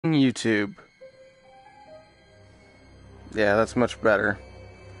YouTube. Yeah, that's much better.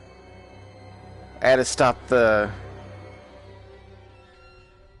 I had to stop the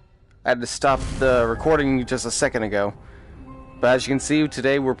recording just a second ago. But as you can see,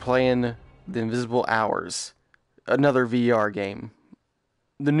 today we're playing The Invisible Hours, another VR game,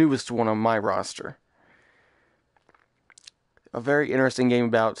 the newest one on my roster. A very interesting game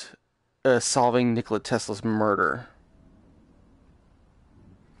about solving Nikola Tesla's murder.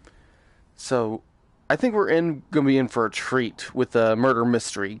 So, I think we're gonna be in for a treat with a murder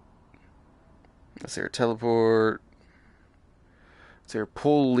mystery. Let's see here, teleport. Let's see here,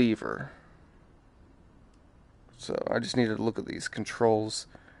 pull lever. So I just need to look at these controls.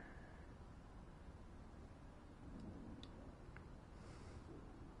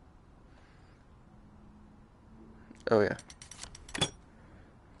 Oh yeah.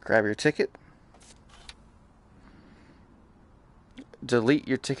 Grab your ticket. Delete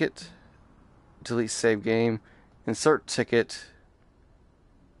your ticket. Delete save game. Insert ticket.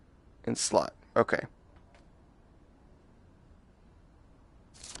 In slot. Okay.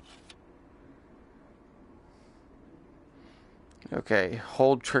 Okay.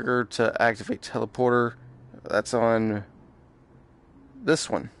 Hold trigger to activate teleporter. That's on this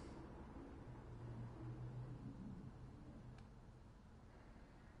one.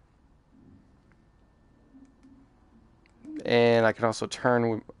 And I can also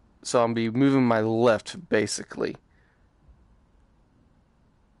turn, so I'll be moving my left basically.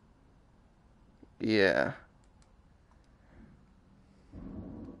 Yeah.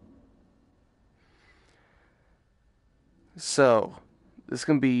 So, this is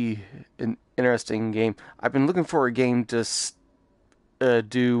going to be an interesting game. I've been looking for a game to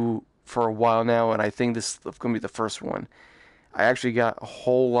do for a while now, and I think this is going to be the first one. I actually got a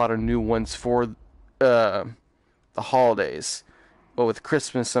whole lot of new ones for the holidays, but with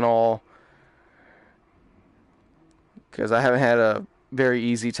Christmas and all, because I haven't had a very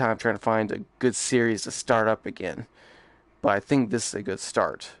easy time trying to find a good series to start up again. But I think this is a good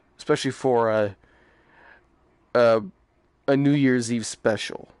start, especially for a, a New Year's Eve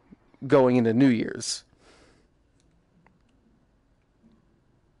special going into New Year's.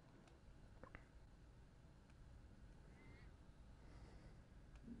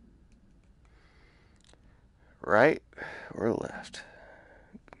 Right or left?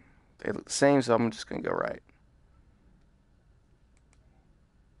 They look the same, so I'm just going to go right.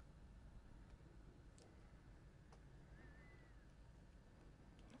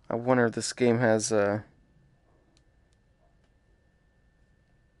 I wonder if this game has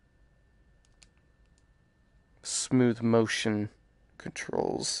smooth motion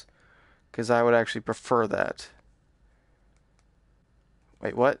controls, because I would actually prefer that.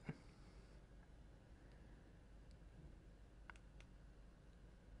 Wait, what?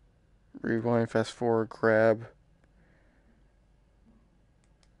 Rewind, fast forward, grab.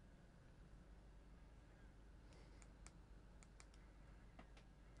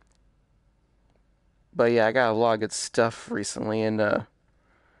 But yeah, I got a lot of good stuff recently, and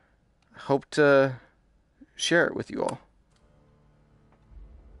hope to share it with you all.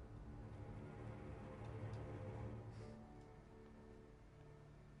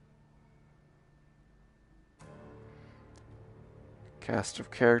 Cast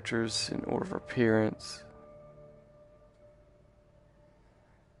of characters in order of appearance.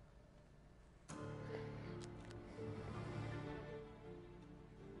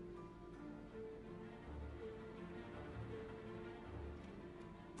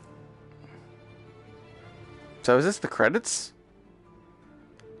 So is this the credits?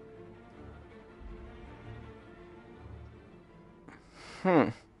 Hmm.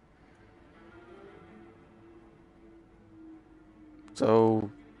 So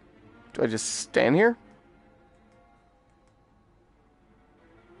do I just stand here?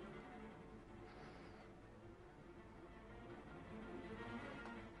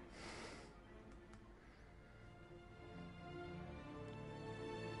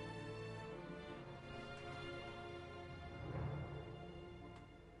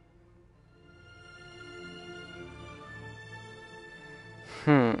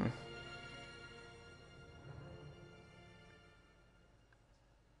 Hmm.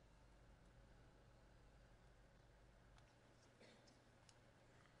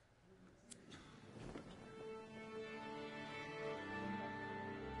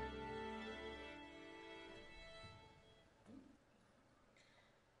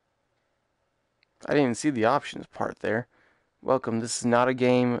 I didn't even see the options part there. Welcome. This is not a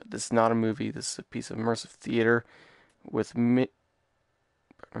game. This is not a movie. This is a piece of immersive theater with the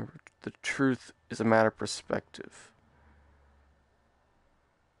truth is a matter of perspective.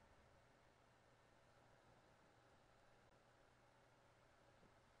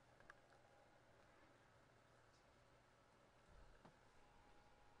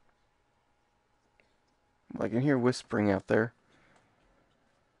 I can hear whispering out there.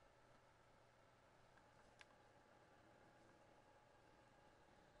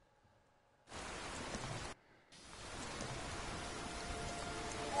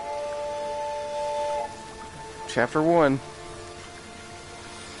 Chapter 1.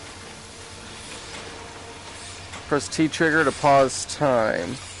 Press T trigger to pause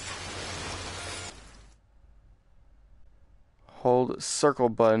time. Hold circle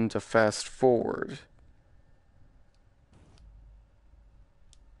button to fast forward.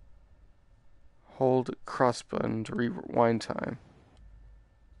 Hold cross button to rewind time.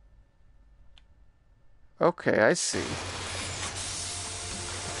 Okay, I see.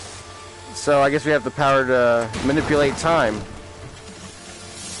 So I guess we have the power to manipulate time.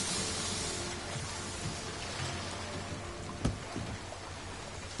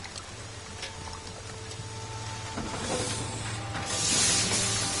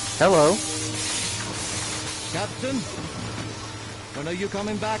 Hello. Captain? When are you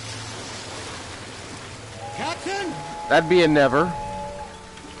coming back? Captain? That'd be a never.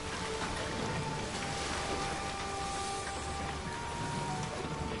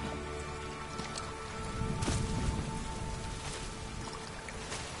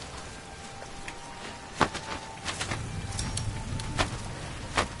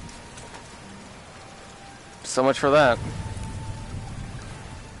 So much for that.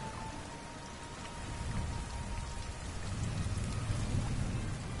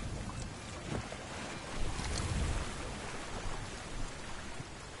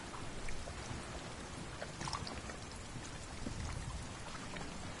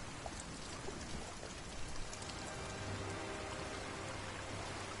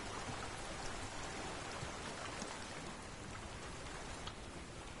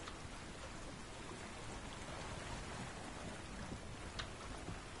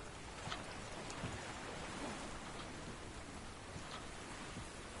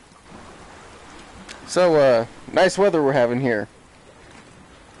 So, nice weather we're having here.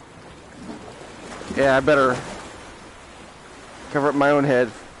 Yeah, I better cover up my own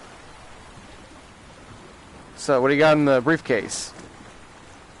head. So, what do you got in the briefcase?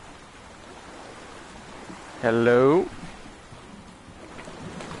 Hello?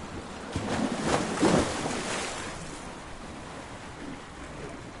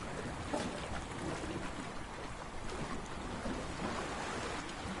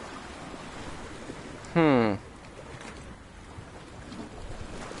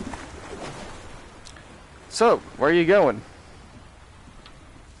 So, where are you going?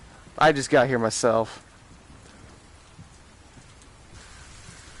 I just got here myself.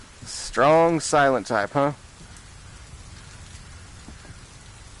 Strong silent type, huh?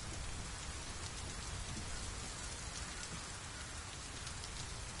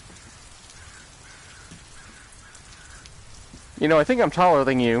 You know, I think I'm taller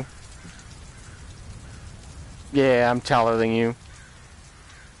than you. Yeah, I'm taller than you.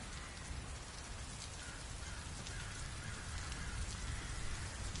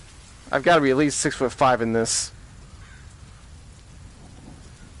 I've got to be at least 6'5" in this.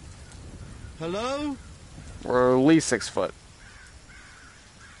 Hello? Or at least 6 foot.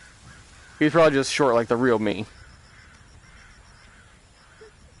 He's probably just short like the real me.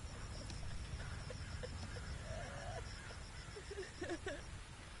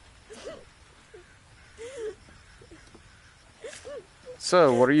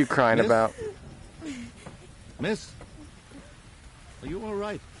 So, what are you crying Miss? about? Miss? Are you all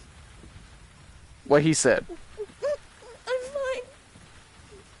right? What he said. I'm fine.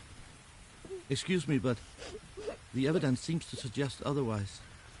 Excuse me, but the evidence seems to suggest otherwise.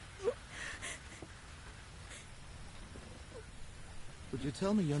 Would you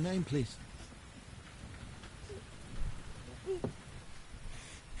tell me your name, please?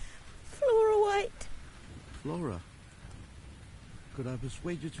 Flora White. Flora. Could I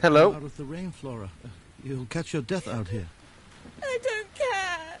persuade you to Hello? come out of the rain, Flora? You'll catch your death out here. I don't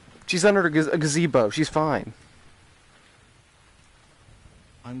care. She's under a gazebo. She's fine.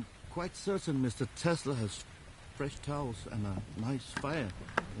 I'm quite certain Mr. Tesla has fresh towels and a nice fire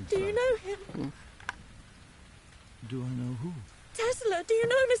inside. Do you know him? Do I know who? Tesla. Do you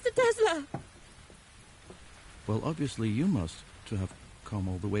know Mr. Tesla? Well, obviously you must, to have come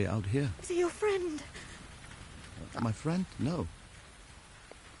all the way out here. Is he your friend? My friend? No.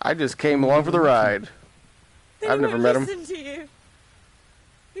 I just came along for the ride. Then I've he never won't met him. listen to you.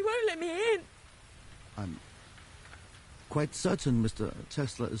 He won't let me in. I'm quite certain Mr.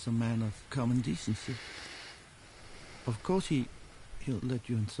 Tesla is a man of common decency. Of course he'll let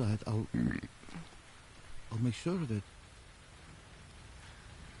you inside. I'll make sure of it.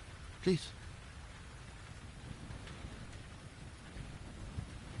 Please.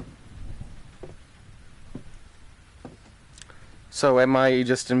 So am I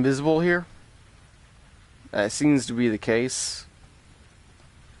just invisible here? That seems to be the case.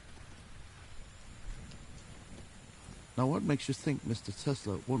 Now, what makes you think Mr.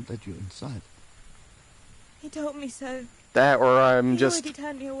 Tesla won't let you inside? He told me so. That or I'm He just already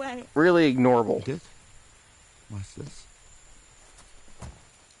turned me away. really He ignorable. did? Why's this?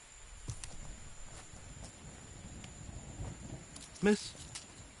 Miss?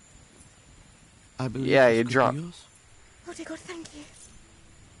 I believe Yeah, this you could dropped. be yours. Oh, dear God, thank you.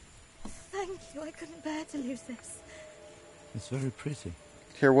 Thank you. I couldn't bear to lose this. It's very pretty.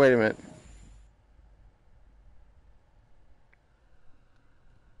 Here, wait a minute.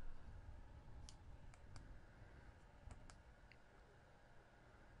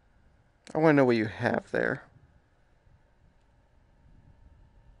 I want to know what you have there.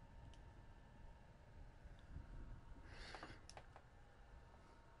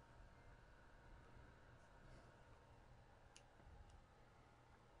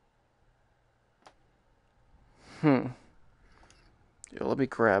 Yeah, let me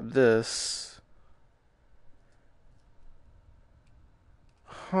grab this.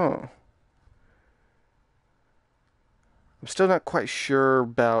 I'm still not quite sure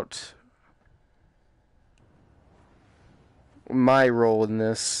about my role in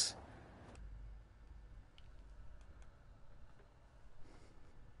this.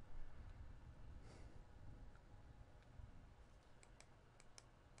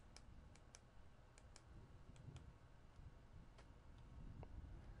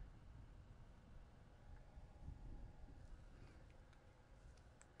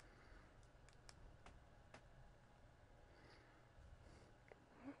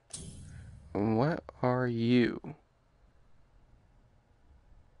 What are you?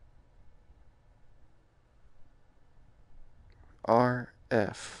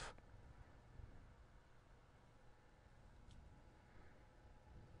 RF.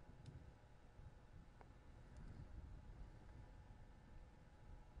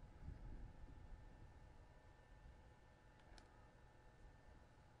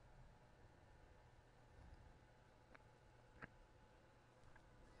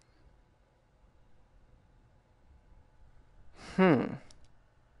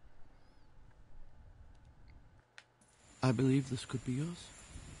 I believe this could be yours.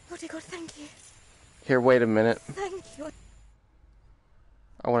 Oh, dear God, thank you. Here, wait a minute. Thank you.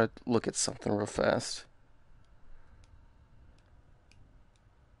 I want to look at something real fast.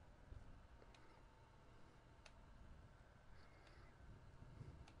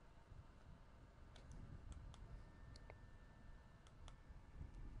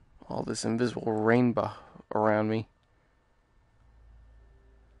 All this invisible rainbow around me.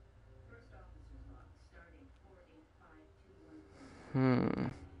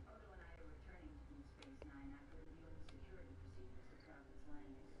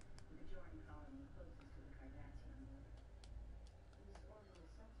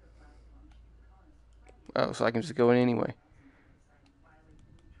 Oh, so I can just go in anyway.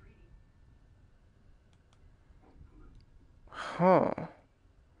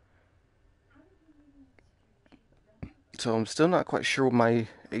 So I'm still not quite sure what my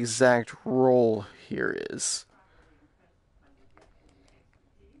exact role here is.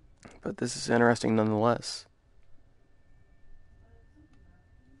 But this is interesting nonetheless.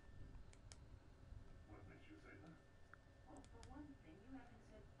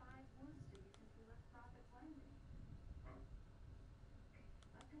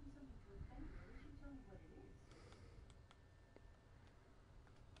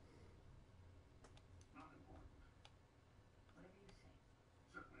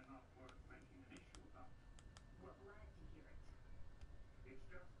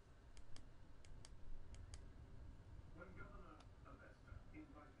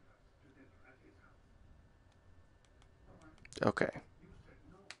 Okay.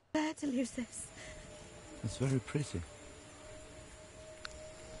 Bear to lose this. It's very pretty.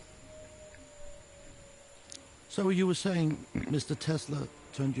 So you were saying Mr. Tesla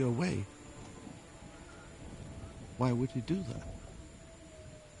turned you away? Why would he do that?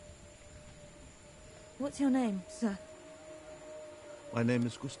 What's your name, sir? My name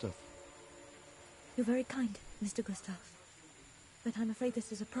is Gustav. You're very kind, Mr. Gustav. But I'm afraid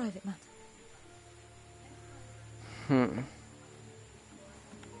this is a private matter.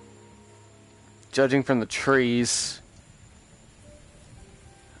 Judging from the trees,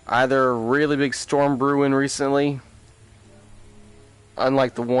 either a really big storm brewing recently,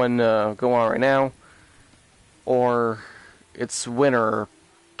 unlike the one going on right now, or it's winter,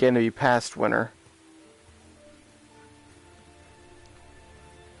 getting to be past winter.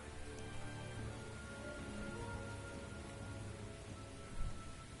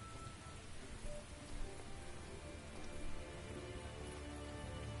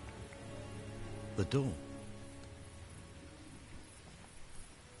 The door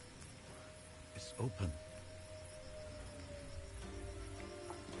is open.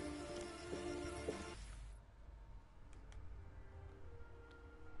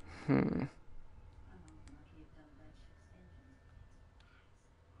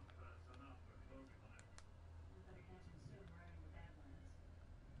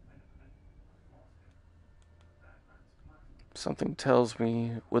 Something tells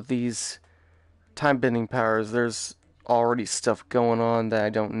me with these time bending powers, there's already stuff going on that I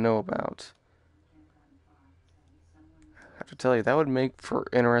don't know about. I have to tell you, that would make for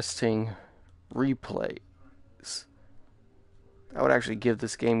interesting replays. That would actually give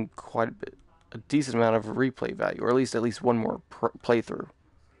this game quite a decent amount of replay value, or at least one more playthrough.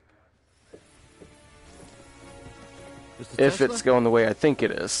 If it's going the way I think it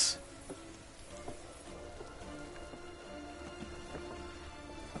is.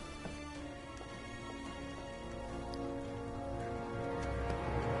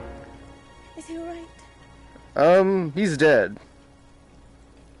 Is he alright? He's dead.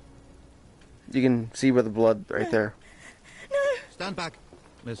 You can see where the blood right there. No! Stand back,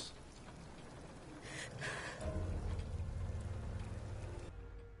 miss.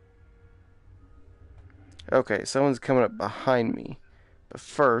 Okay, someone's coming up behind me. But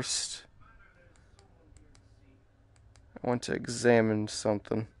first, I want to examine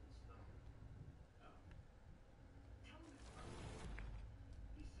something.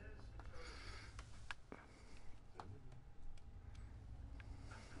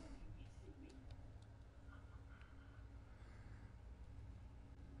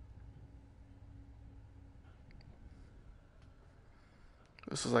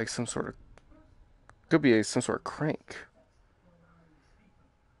 This is like some sort of... Could be some sort of crank.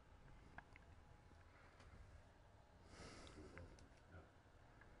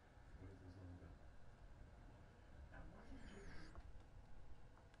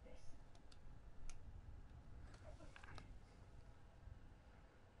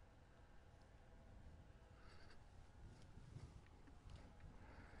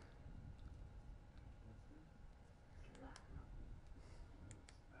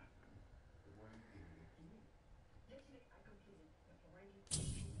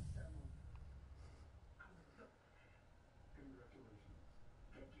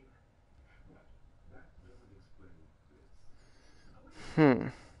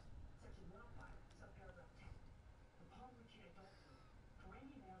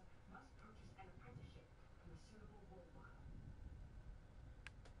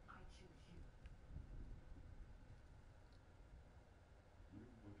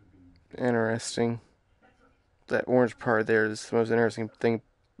 Interesting. That orange part there is the most interesting thing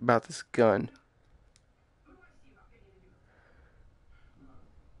about this gun.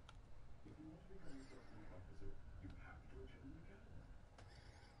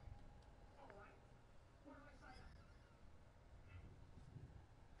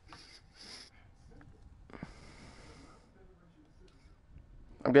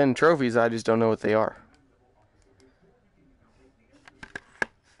 I'm getting trophies, I just don't know what they are.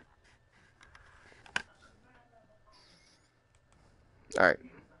 Alright.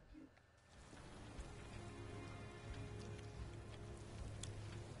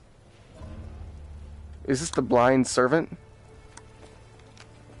 Is this the blind servant?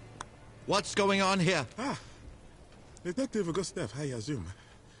 What's going on here? Detective Gustav, I assume.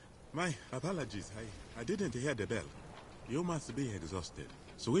 My apologies, I didn't hear the bell. You must be exhausted.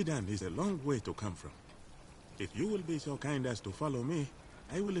 Sweden is a long way to come from. If you will be so kind as to follow me,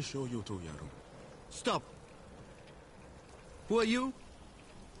 I will show you to your room. Stop. Who are you?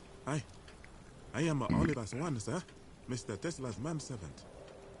 I am Oliver Swan, sir. Mr. Tesla's manservant.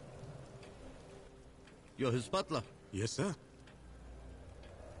 You're his butler. Yes, sir.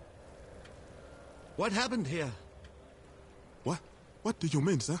 What happened here? What do you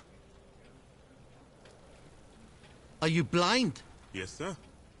mean, sir? Are you blind? Yes, sir.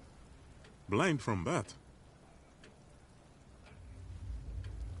 Blind from birth.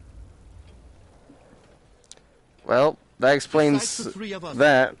 Well, that explains Besides the three of us.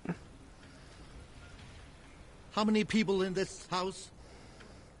 that. How many people in this house?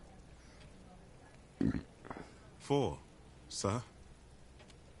 4, sir.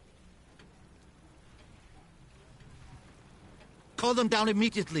 Call them down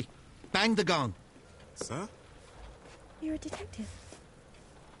immediately. Bang the gong. Sir? You're a detective.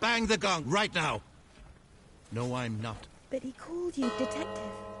 Bang the gong right now. No, I'm not. But he called you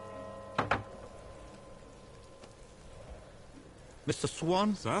detective. Mr.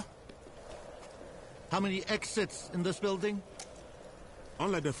 Swan, Sir? how many exits in this building?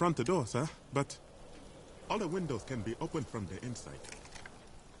 Only the front door, sir. But All the windows can be opened from the inside.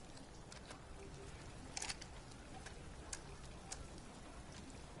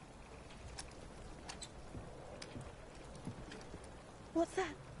 What's that?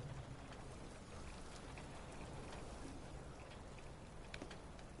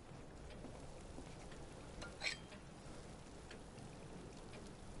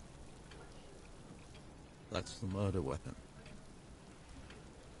 That's the murder weapon.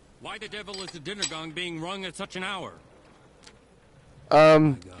 Why the devil is the dinner gong being rung at such an hour?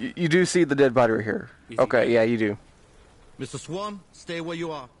 You do see the dead body right here. Is he Okay, dead? yeah, you do. Mr. Swan, stay where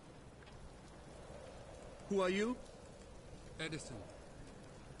you are. Who are you? Edison.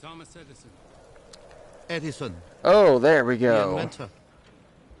 Thomas Edison. Edison, Oh, there we the go. inventor.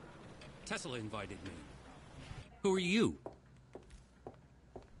 Tesla invited me. Who are you?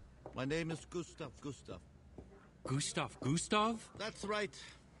 My name is Gustav. Gustav? That's right.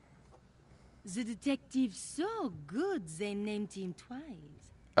 The detective's so good they named him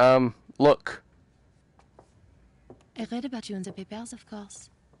twice. Look. I read about you in the papers, of course.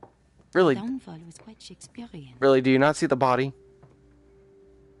 Really, Downfall was quite Shakespearean. really, do you not see the body?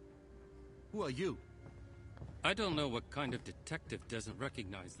 Who are you? I don't know what kind of detective doesn't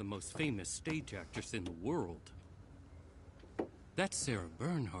recognize the most famous stage actress in the world. That's Sarah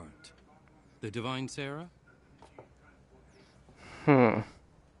Bernhardt. The Divine Sarah? And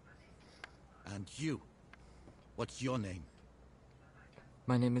you? What's your name?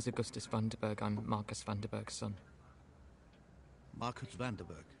 My name is Augustus Vanderberg. I'm Marcus Vanderberg's son. Marcus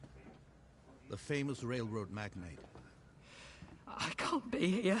Vanderberg, the famous railroad magnate. I can't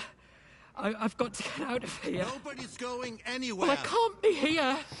be here. I've got to get out of here. Nobody's going anywhere. Well, I can't be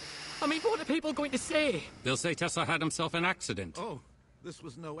here. I mean, what are people going to say? They'll say Tesla had himself an accident. Oh, this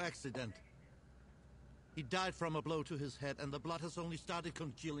was no accident. He died from a blow to his head, and the blood has only started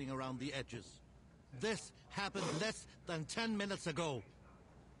congealing around the edges. This happened less than 10 minutes ago.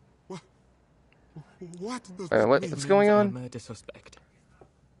 What does Wait, that what- mean? what's going I'm a on? murder suspect.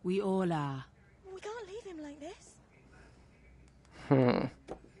 We all are. We can't leave him like this.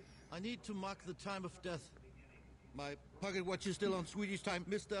 I need to mark the time of death. My pocket watch is still on Swedish time.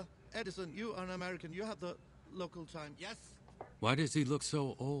 Mr. Edison, you are an American. You have the local time. Yes? Why does he look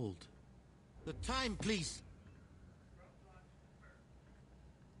so old? The time, please.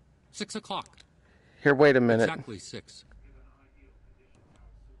 6 o'clock. Here, wait a minute. Exactly 6.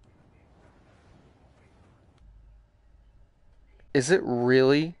 Is it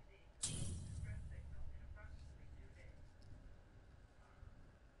really?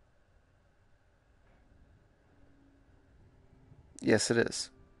 Yes, it is.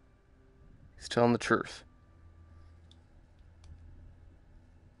 He's telling the truth.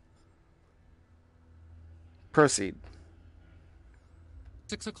 Proceed.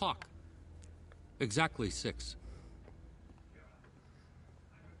 6 o'clock. Exactly 6.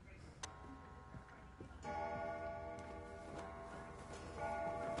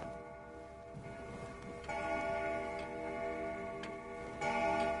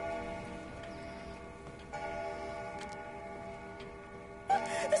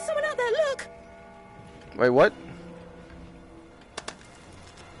 There's someone out there, look! Wait, what?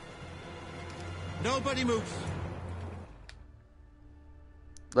 Nobody moves.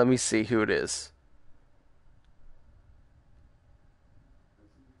 Let me see who it is.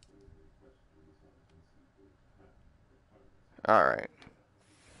 All right.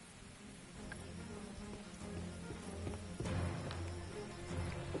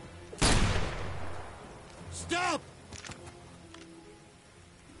 Stop!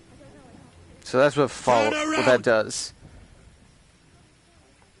 So that's what Turn what around! that does.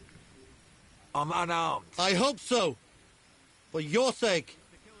 I'm unarmed. I hope so. For your sake.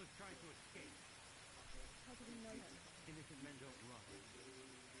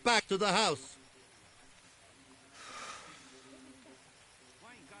 Back to the house.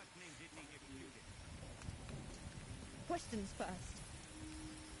 Questions first.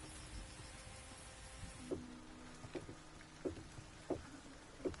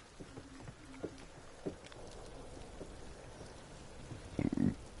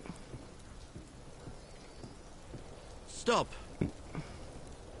 Stop.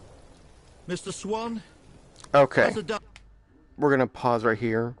 Mr. Swan, Okay, how's it done? we're gonna pause right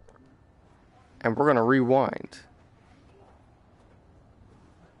here, and we're gonna rewind.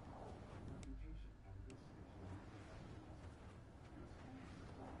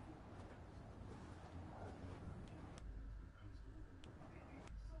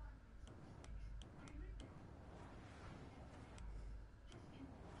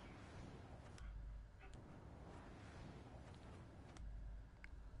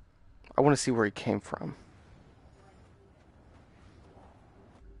 I want to see where he came from.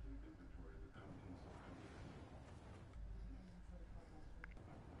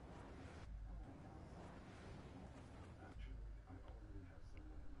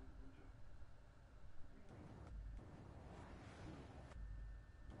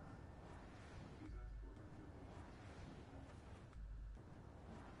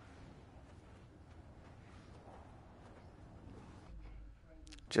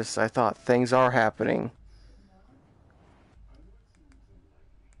 Just, I thought things are happening.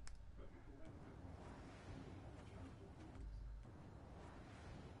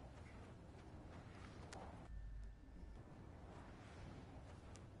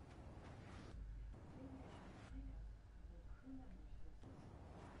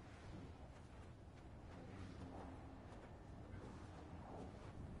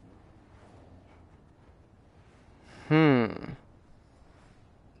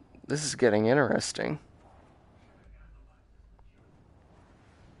 This is getting interesting.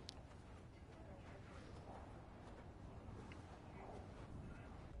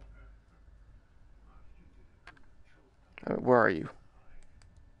 Where are you?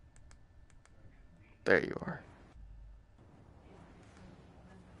 There you are.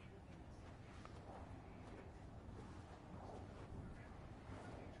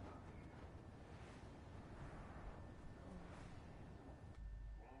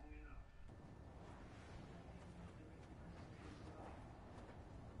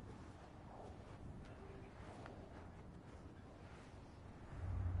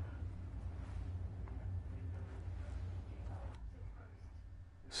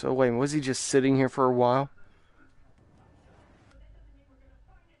 So wait, was he just sitting here for a while?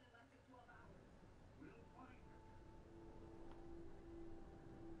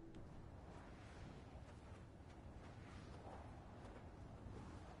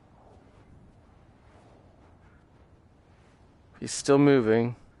 He's still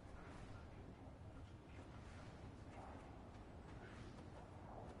moving.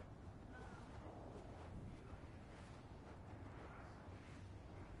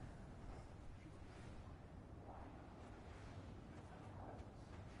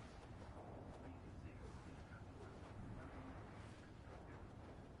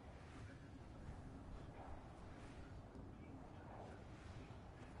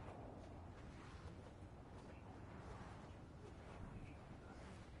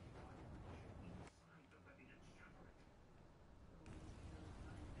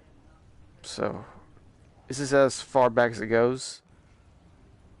 So, is this as far back as it goes?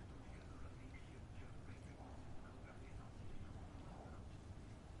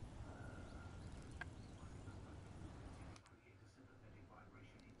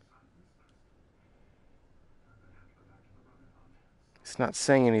 He's not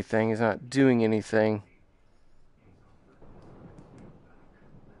saying anything. He's not doing anything.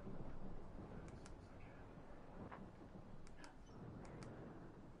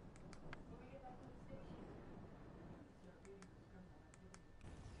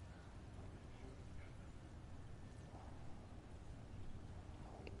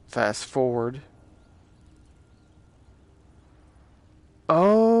 Fast forward.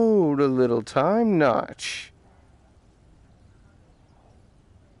 Oh, the little time notch.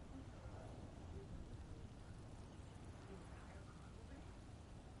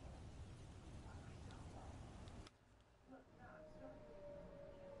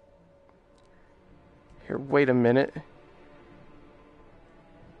 Here, wait a minute.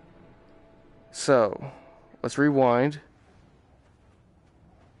 So, let's rewind.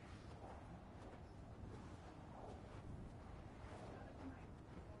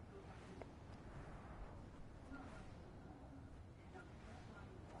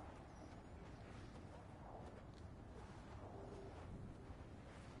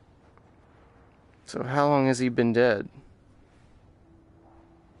 So how long has he been dead?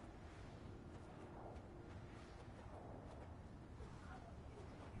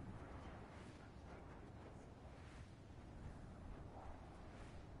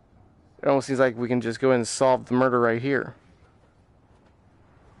 It almost seems like we can just go ahead and solve the murder right here.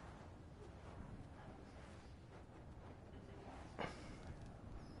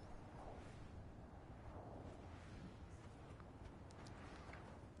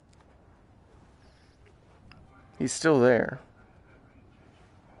 He's still there.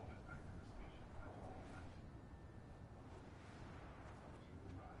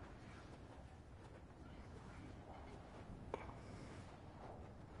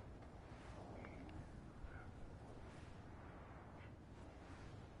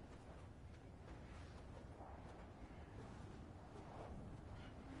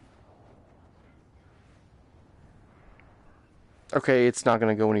 Okay, it's not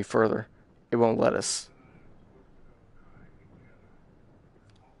going to go any further. It won't let us.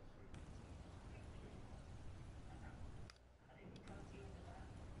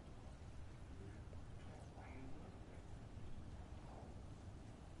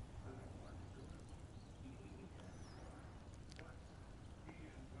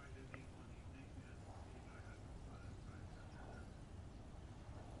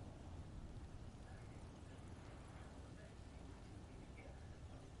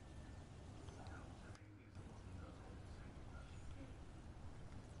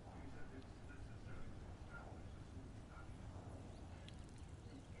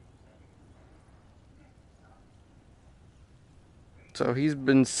 So he's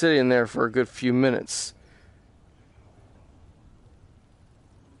been sitting there for a good few minutes.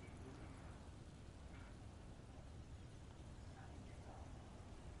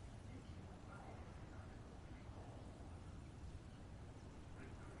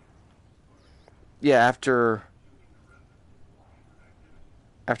 Yeah, after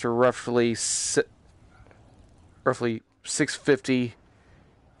roughly 6:50.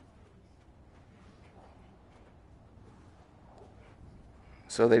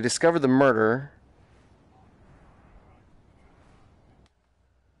 So they discovered the murder.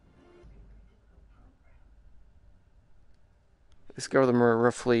 Discovered the murder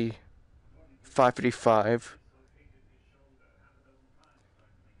roughly 5:55.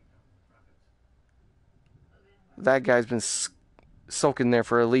 That guy's been sulking there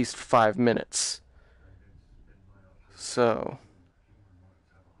for at least 5 minutes. So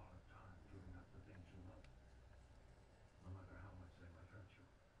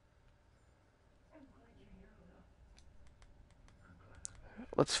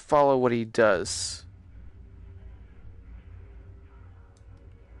let's follow what he does.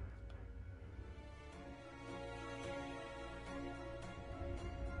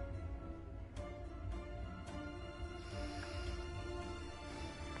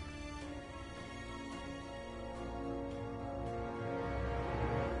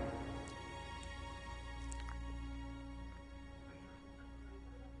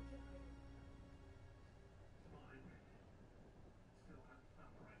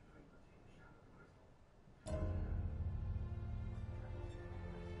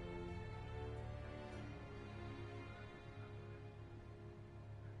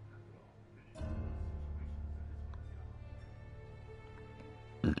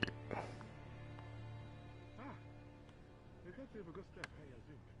 Detective Gustav, I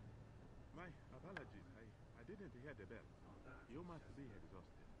assume. My apologies. I didn't hear the bell. You must be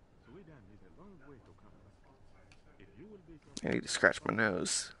exhausted. Sweden is a long way to come. If you will be so... I need to scratch my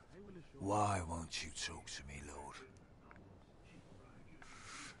nose. Why won't you talk to me, Lord?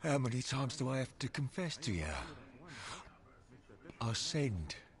 How many times do I have to confess to you? I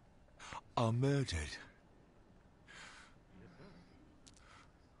sinned. I murdered.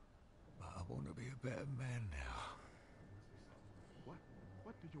 But I want to be a better man now.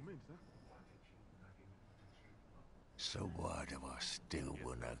 What do you mean, sir? So why do I still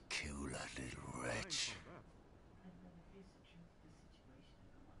want to kill that little wretch?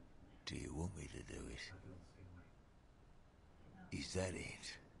 Do you want me to do it? Is that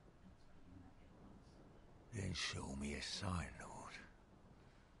it? Then show me a sign, Lord.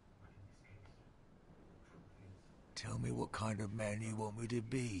 Tell me what kind of man you want me to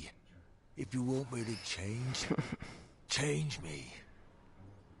be. If you want me to change, change me.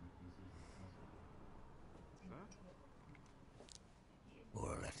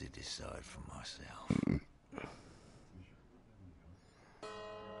 Or I'll have to decide for myself.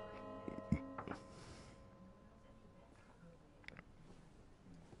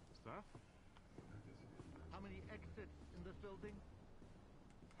 Sir? How many exits in this building?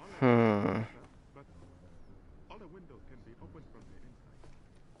 But all the windows can be opened from the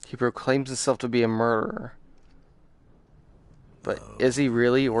inside. He proclaims himself to be a murderer. But is he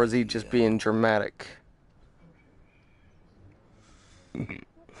really, or is he just being dramatic?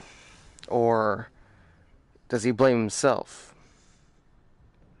 Or does he blame himself?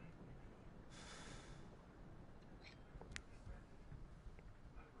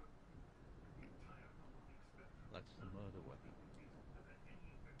 That's the murder weapon.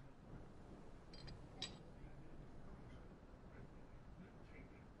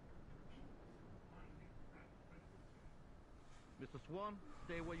 Mr. Swan,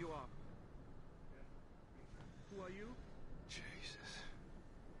 stay where you are. Who are you? Jesus.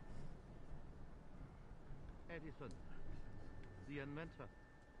 Edison, the inventor.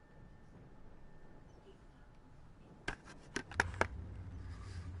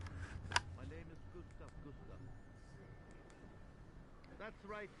 My name is Gustav. That's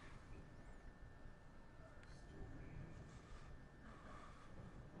right.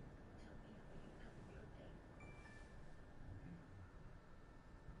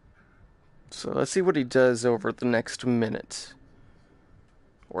 So let's see what he does over the next minute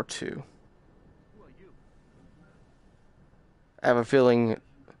or two. Who are you? I have a feeling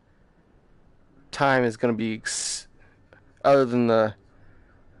time is going to be, other than the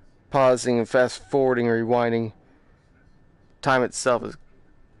pausing and fast forwarding or rewinding, time itself is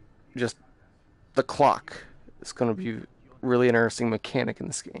just the clock. It's going to be really interesting mechanic in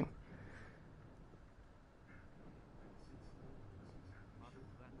this game.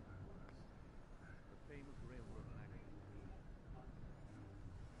 The famous railroad accident.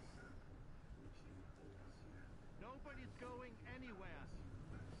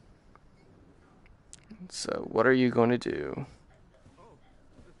 So, what are you going to do?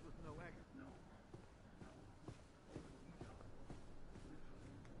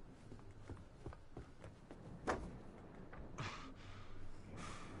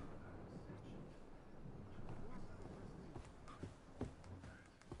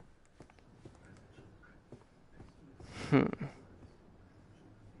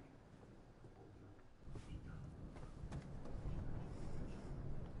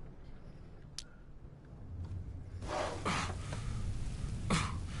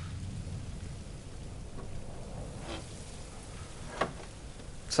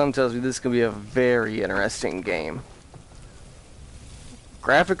 Some tells me this could be a very interesting game.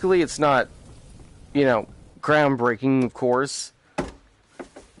 Graphically, it's not, you know, groundbreaking, of course.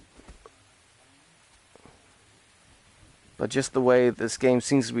 But just the way this game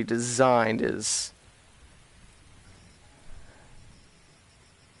seems to be designed is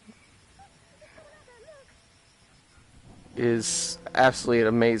absolutely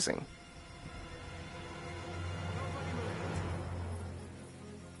amazing.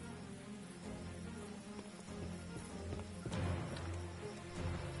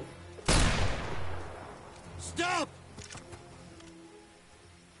 Stop!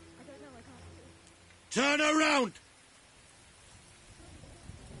 Turn around!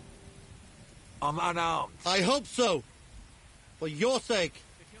 I'm unarmed. I hope so. For your sake.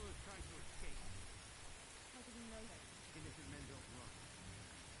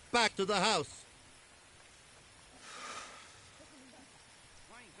 Back to the house.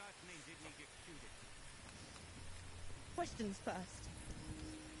 Questions first.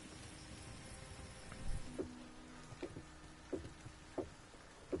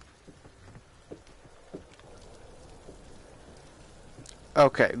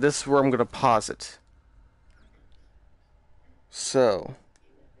 Okay, this is where I'm going to pause it. So,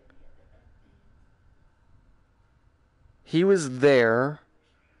 he was there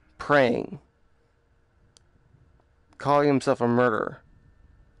praying, calling himself a murderer.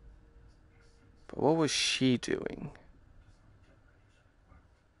 But what was she doing?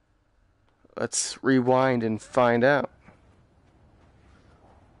 Let's rewind and find out.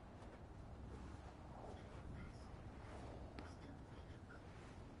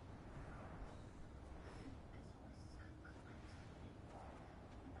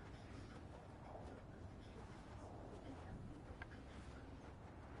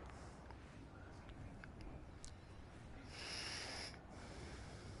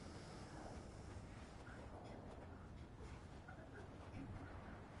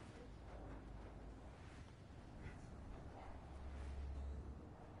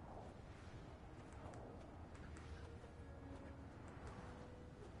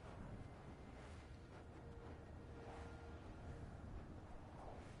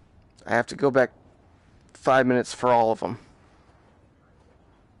 I have to go back 5 minutes for all of them.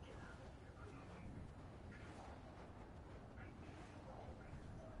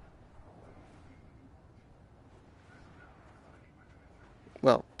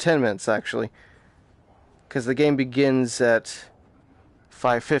 Well, 10 minutes actually. Because the game begins at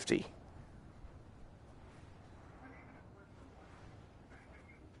 5:50.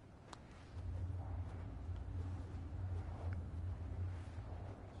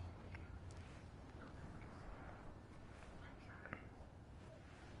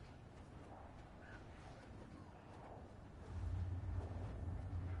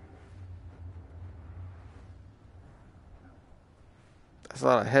 That's a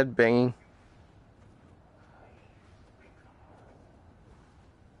lot of head banging.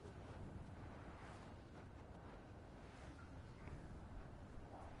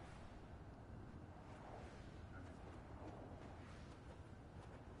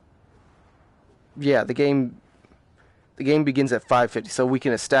 Yeah, the game begins at 5:50, so we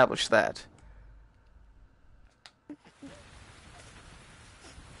can establish that.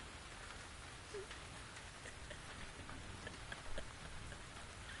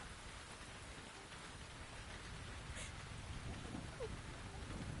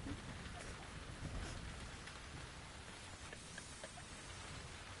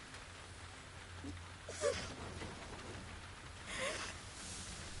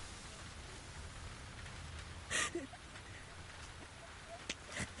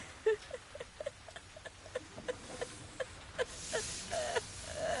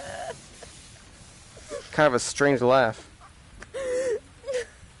 Kind of a strange laugh.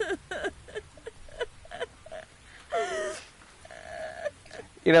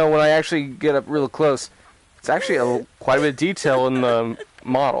 You know, when I actually get up real close, it's actually quite a bit of detail in the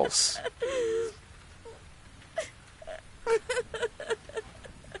models.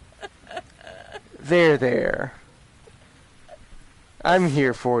 There, there. I'm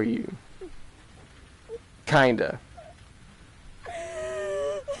here for you. Kinda.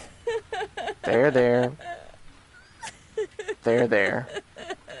 There, there. There, there.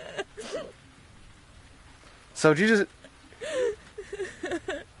 So did you just...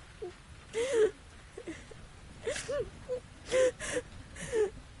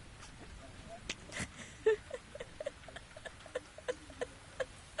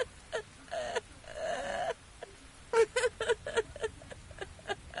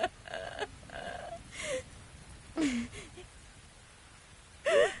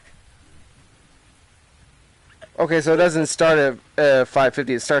 Okay, so it doesn't start at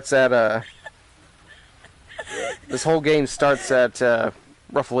 5:50. It starts at this whole game starts at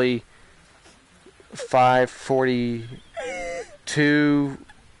roughly 5:42.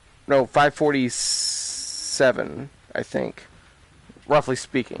 No, 5:47. I think, roughly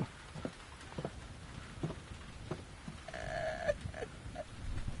speaking.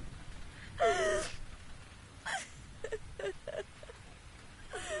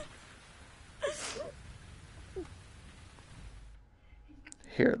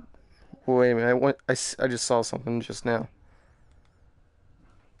 Here, wait a minute. I just saw something just now.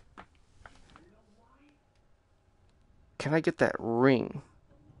 Can I get that ring?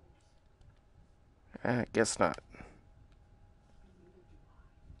 I guess not.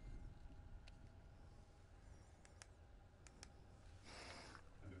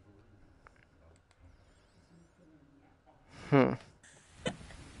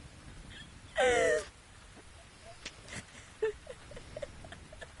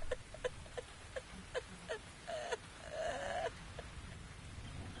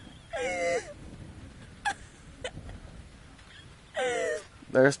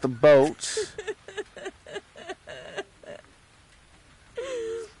 There's the boat.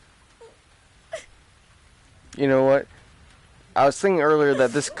 You know what? I was thinking earlier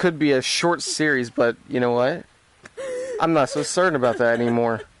that this could be a short series, but you know what? I'm not so certain about that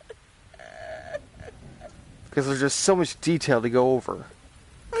anymore. Because there's just so much detail to go over.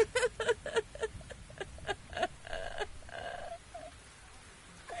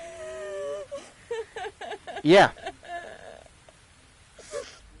 Yeah.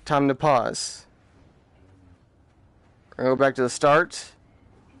 Time to pause. We're gonna go back to the start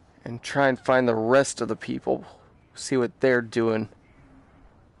and try and find the rest of the people. See what they're doing.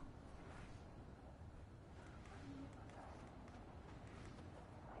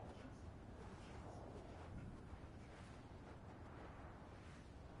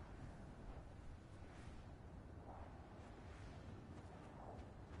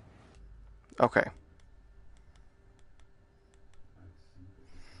 Okay.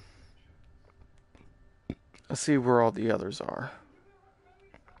 Let's see where all the others are.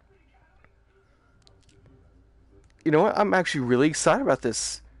 You know what? I'm actually really excited about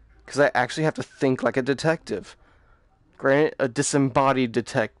this. Because I actually have to think like a detective. Granted, a disembodied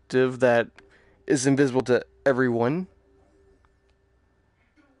detective that is invisible to everyone.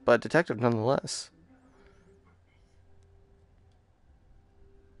 But a detective nonetheless.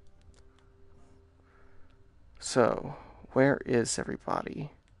 So, where is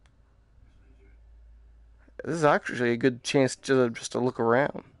everybody? This is actually a good chance just to look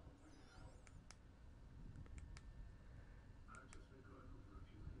around.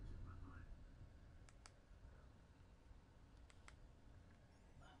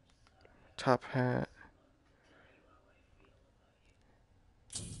 Top hat.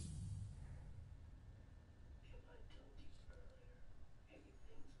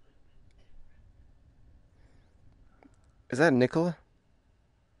 Is that Nicola?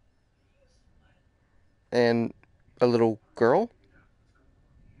 And a little girl?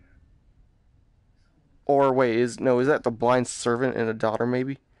 Or wait, is that the blind servant and a daughter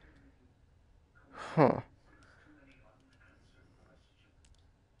maybe? Huh.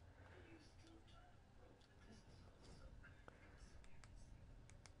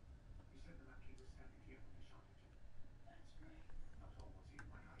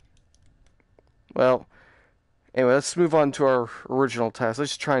 Well, anyway, let's move on to our original task.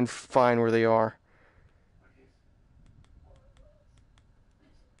 Let's try and find where they are.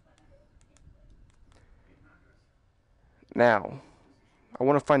 Now, I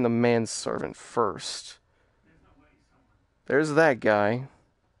want to find the manservant first. There's that guy.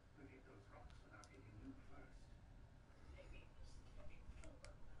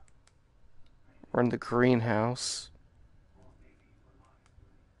 We're in the greenhouse.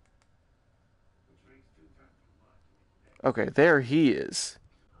 Okay, there he is.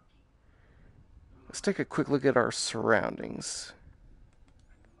 Let's take a quick look at our surroundings.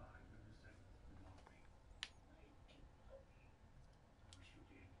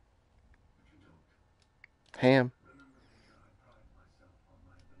 ham.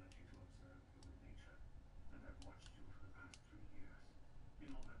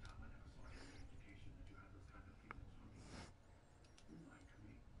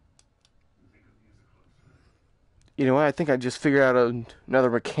 You know what? I think I just figured out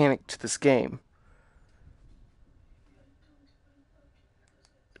another mechanic to this game.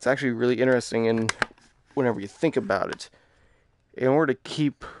 It's actually really interesting, and whenever you think about it, in order to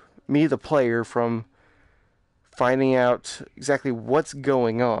keep me, the player, from finding out exactly what's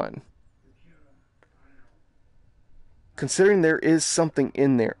going on, considering there is something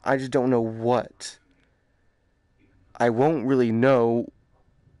in there, I just don't know what. I won't really know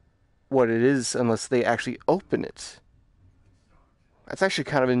what it is unless they actually open it. That's actually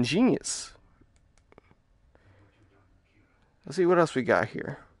kind of ingenious. Let's see what else we got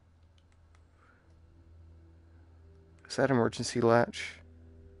here. Is that emergency latch?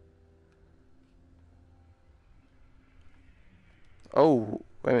 Oh,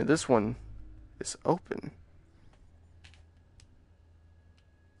 wait a minute, this one is open.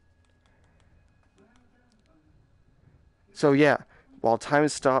 So yeah, while time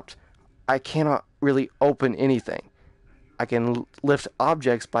is stopped, I cannot really open anything. I can lift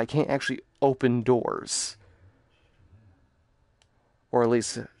objects, but I can't actually open doors. Or at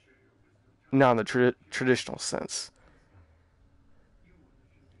least not in the traditional sense.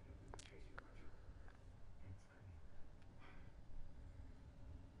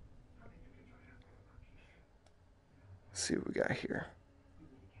 Let's see what we got here.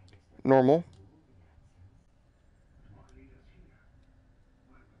 Normal.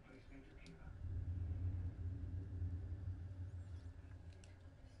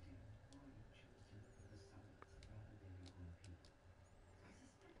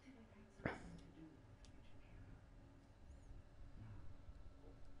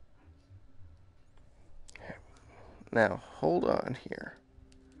 Now, hold on here.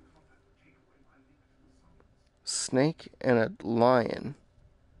 Snake and a lion.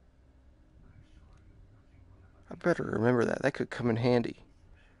 I better remember that. That could come in handy.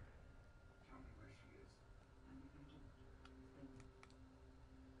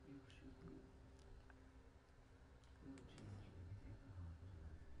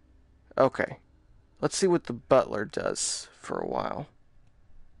 Okay. Let's see what the butler does for a while.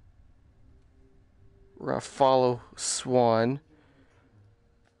 We're going to follow Swan.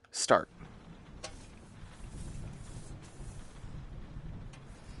 Start.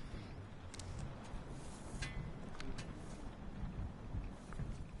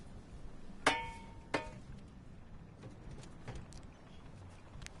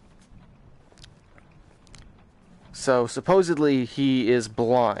 So, supposedly, he is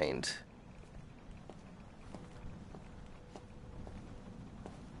blind.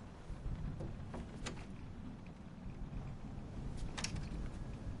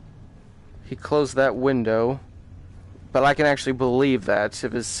 He closed that window, but I can actually believe that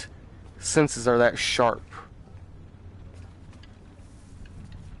if his senses are that sharp.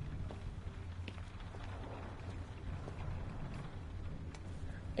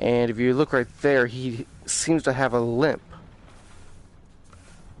 And if you look right there, he seems to have a limp.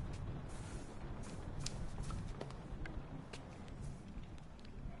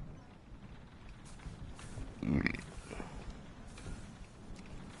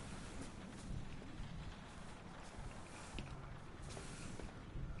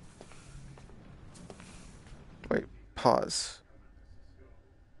 Wait, pause.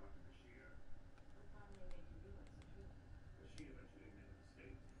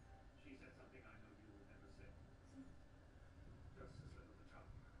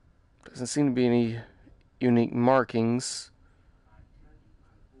 Doesn't seem to be any unique markings.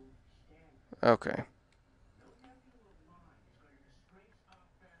 Okay.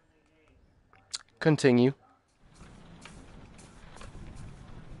 Continue.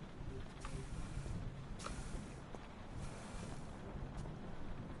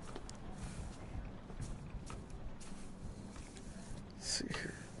 Let's see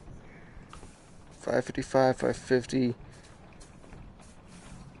here. 555, 550.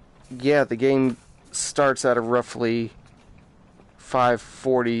 Yeah, the game starts at a roughly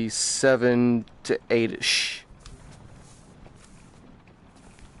 5:47 to 8ish.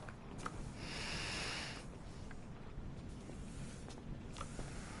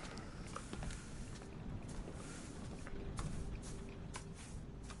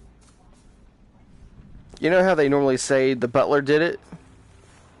 You know how they normally say the butler did it?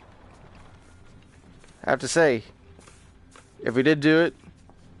 I have to say, if he did do it,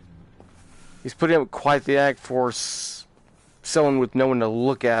 he's putting up quite the act for someone with no one to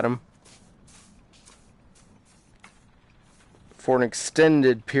look at him. for an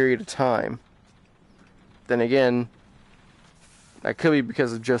extended period of time. Then again, that could be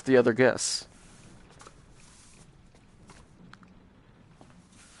because of just the other guests.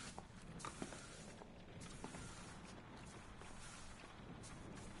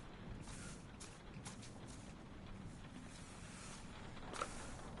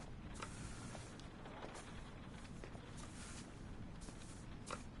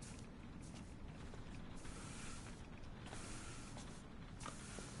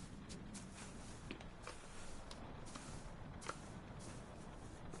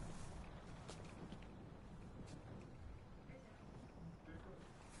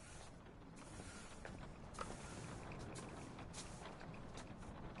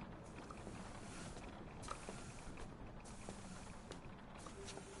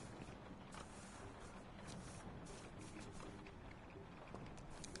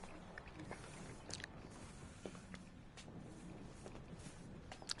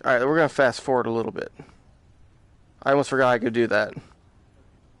 Alright, we're going to fast forward a little bit. I almost forgot I could do that.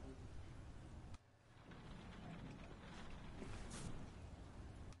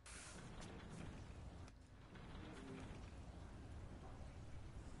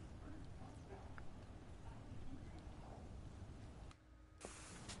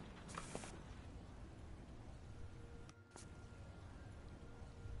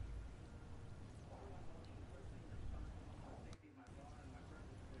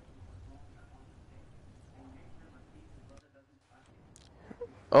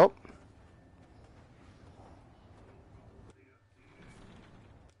 Oh.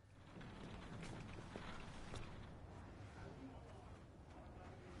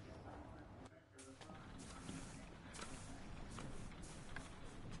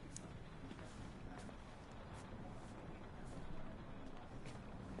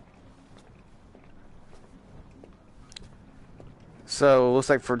 So, it looks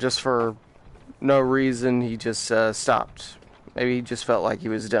like for no reason, he just stopped. Maybe he just felt like he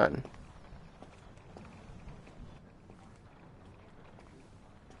was done.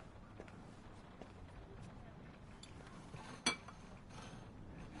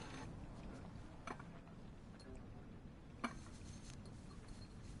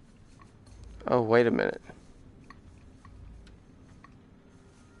 Oh, wait a minute.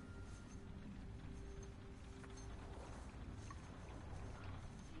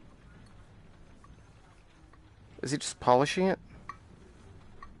 Is he just polishing it?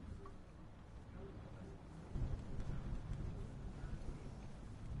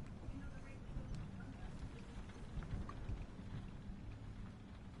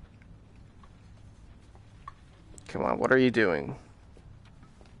 Come on, what are you doing?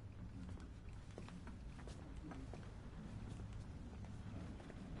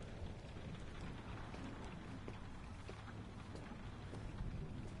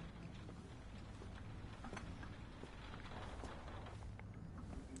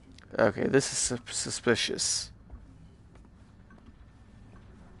 Okay, this is suspicious.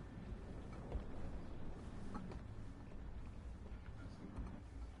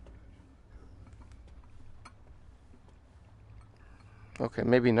 Okay,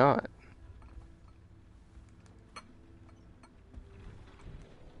 maybe not.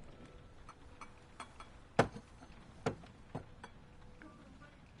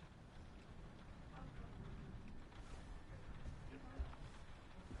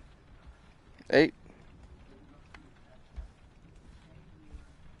 Eight.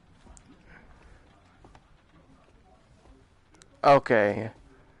 Okay.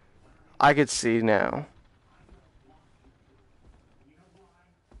 I could see now.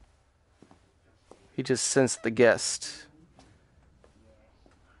 He just sensed the guest.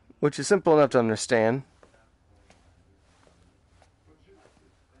 Which is simple enough to understand.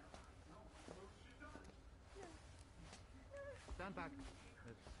 Stand back.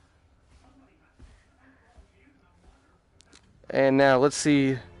 And now let's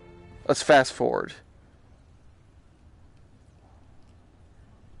see. Let's fast forward.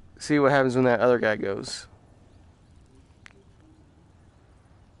 See what happens when that other guy goes.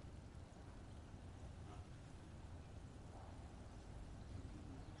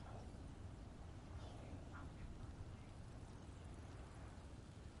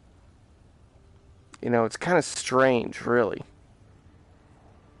 You know, it's kind of strange, really.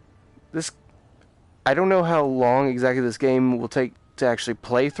 I don't know how long exactly this game will take to actually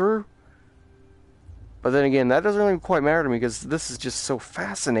play through. But then again, that doesn't really quite matter to me because this is just so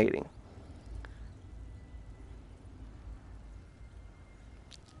fascinating.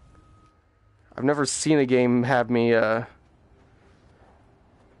 I've never seen a game have me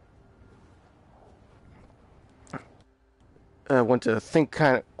want to think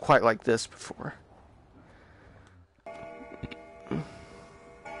kind of quite like this before.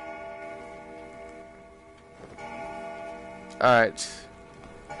 Alright.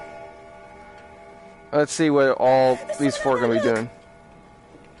 Let's see what all these four are going to be doing.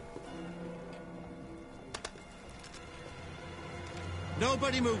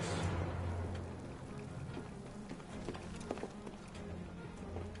 Nobody moves.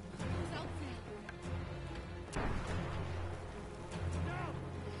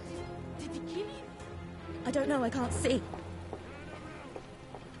 Did he kill you? I don't know, I can't see.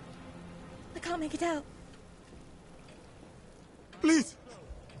 I can't make it out. Please!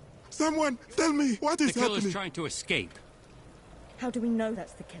 Someone, tell me, what is The killer's happening? trying to escape. How do we know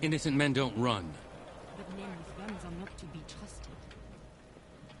that's the killer? Innocent men don't run. But men with guns are not to be trusted.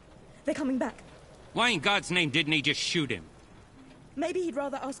 They're coming back. Why in God's name didn't he just shoot him? Maybe he'd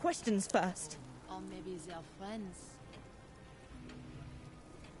rather ask questions first. Or maybe they're friends.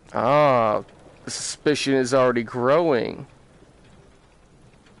 Ah, the suspicion is already growing.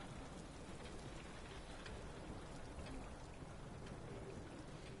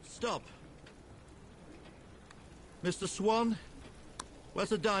 Stop. Mr. Swan, where's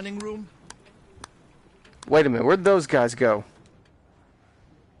the dining room? Wait a minute, where'd those guys go?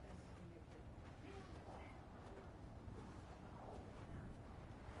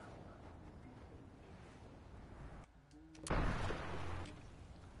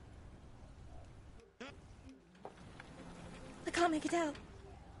 I can't make it out.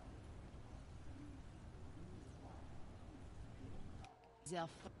 They're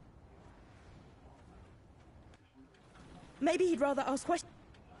Maybe he'd rather ask questions.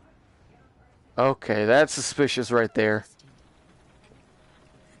 Okay, that's suspicious right there.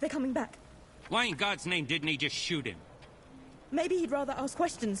 They're coming back. Why in God's name didn't he just shoot him? Maybe he'd rather ask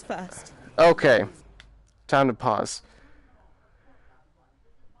questions first. Okay, time to pause.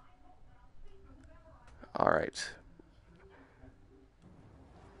 Alright.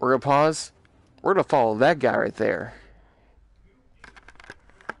 We're gonna pause. We're gonna follow that guy right there.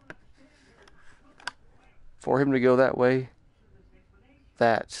 For him to go that way,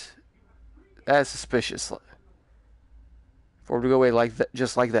 that's suspicious. For him to go away like that,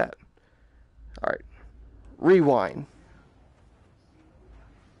 just like that. Alright. Rewind.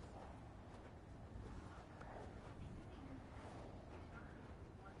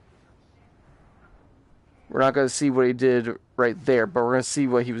 We're not going to see what he did right there, but we're going to see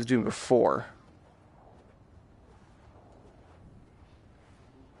what he was doing before.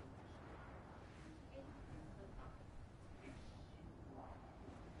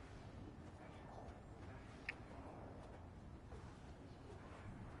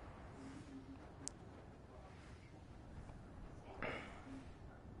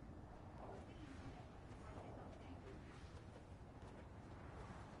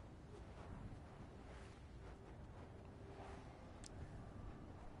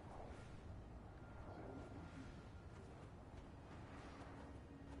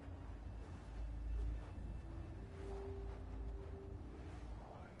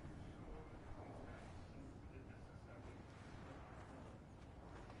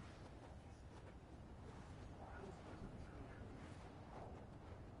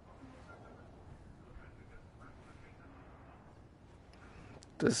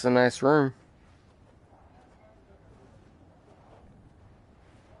 This is a nice room.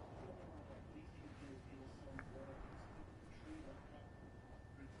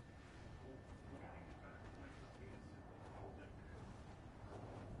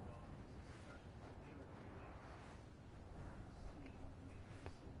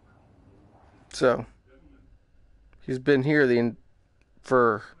 So, he's been here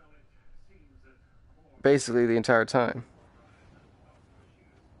for basically the entire time.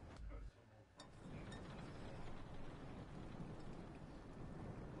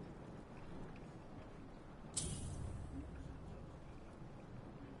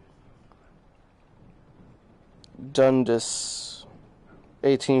 Dundas,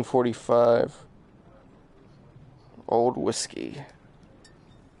 1845, old whiskey.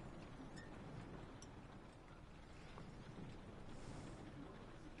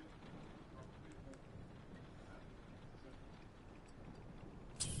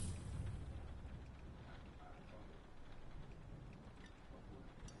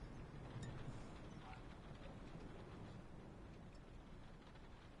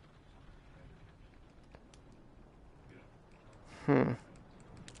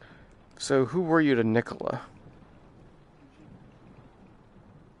 So who were you to Nicola?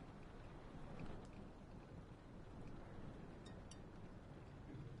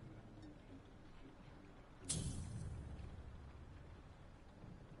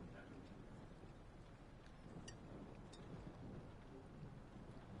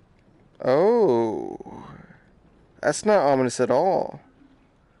 Oh, that's not ominous at all.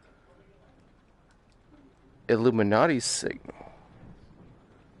 Illuminati signal.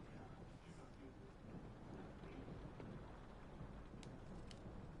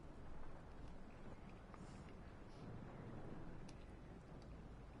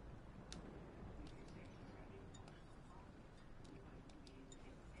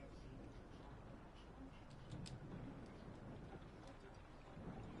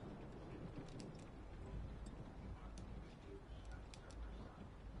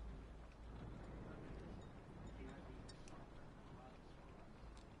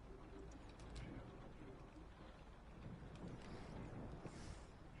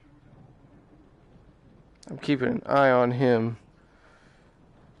 I'm keeping an eye on him.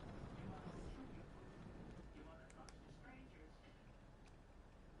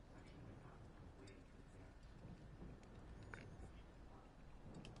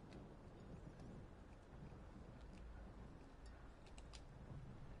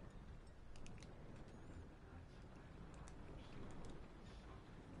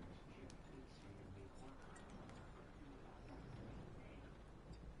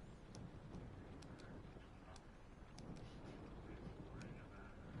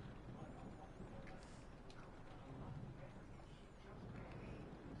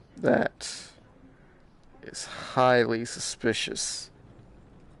 That is highly suspicious.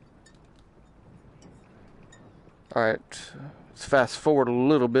 Alright, let's fast forward a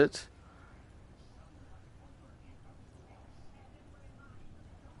little bit.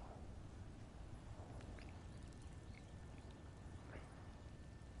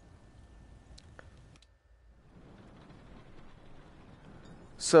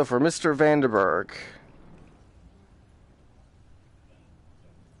 So for Mr. Vanderberg,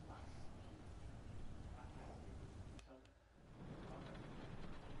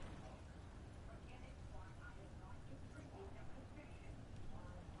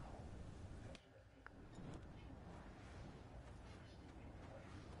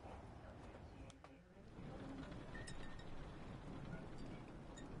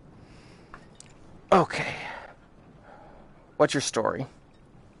 okay, what's your story?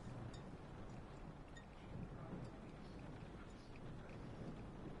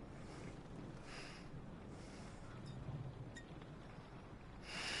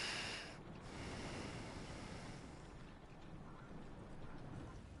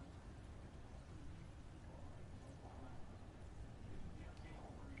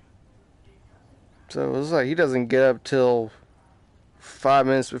 So it was like he doesn't get up till 5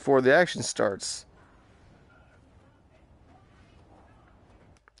 minutes before the action starts.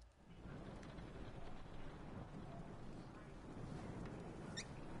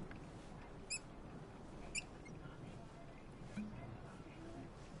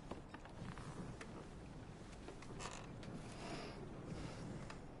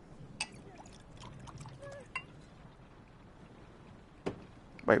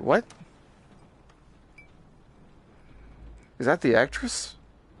 Wait, what? Is that the actress?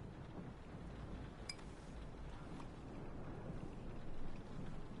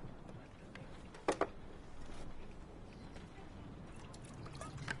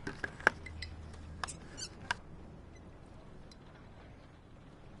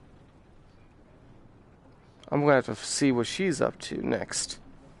 I'm gonna have to see what she's up to next.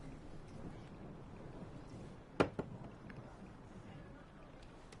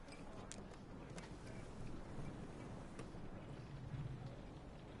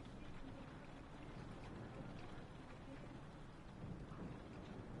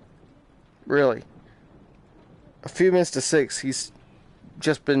 Really? A few minutes to 6, he's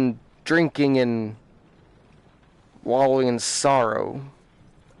just been drinking and wallowing in sorrow.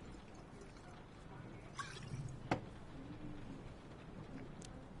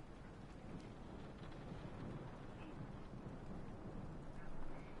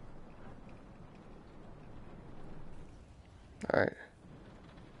 Alright.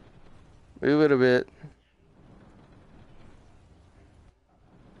 Move it a bit.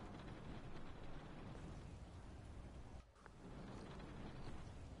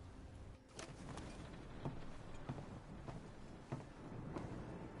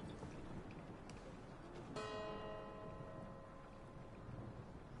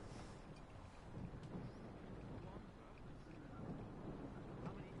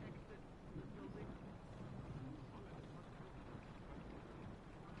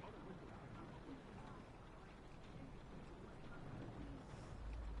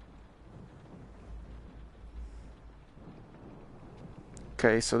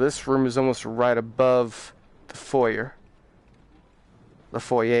 Okay, so this room is almost right above the foyer. The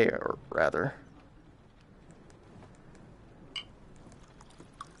foyer, or rather.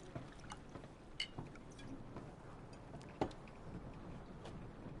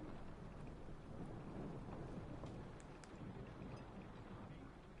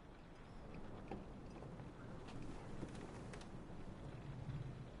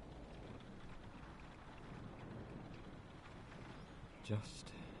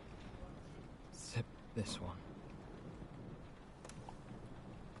 Just sip this one.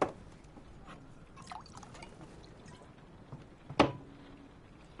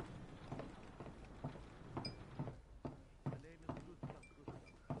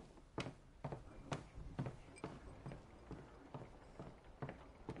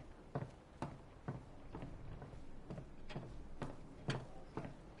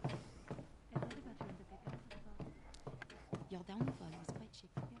 Your downfall was quite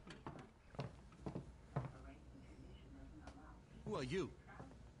Shakespearean. Who are you?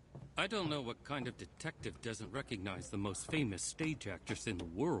 I don't know what kind of detective doesn't recognize the most famous stage actress in the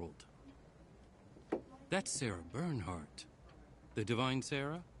world. That's Sarah Bernhardt. The Divine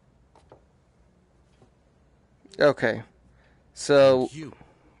Sarah? Okay. So, You.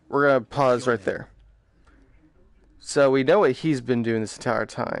 we're going to pause right there. So, we know what he's been doing this entire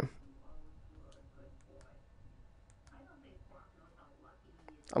time.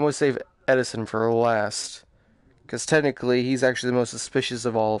 I'm going to save Edison for last. Because technically, he's actually the most suspicious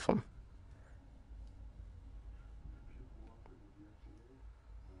of all of them.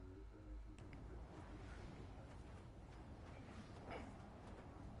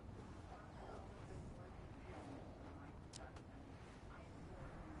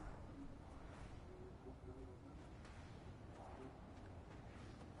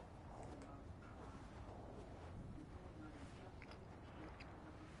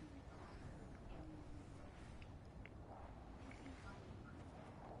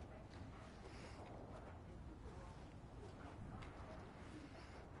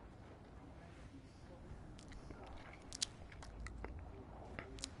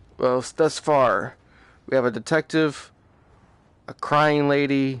 Well, thus far, we have a detective, a crying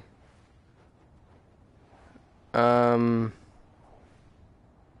lady, a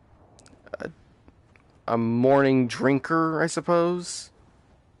morning drinker, I suppose,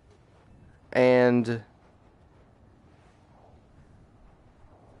 and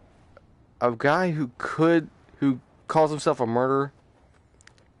a guy who calls himself a murderer,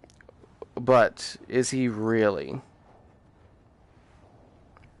 but is he really?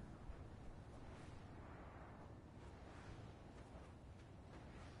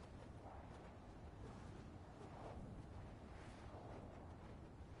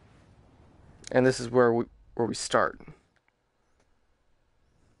 And this is where we start.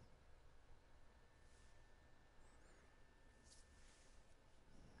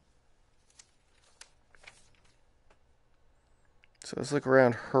 So let's look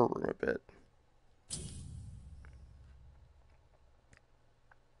around her room a bit.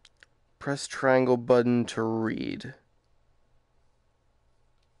 Press triangle button to read.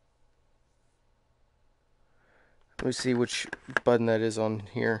 Let me see which button that is on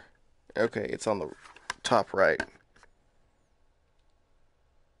here. Okay, it's on the top right.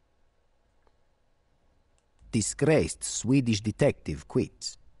 Disgraced Swedish detective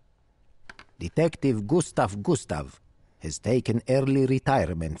quits. Detective Gustav has taken early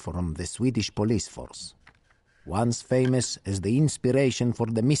retirement from the Swedish police force. Once famous as the inspiration for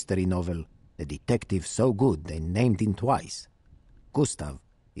the mystery novel, The Detective So Good They Named Him Twice, Gustav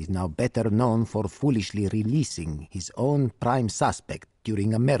is now better known for foolishly releasing his own prime suspect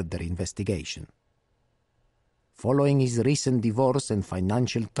during a murder investigation. Following his recent divorce and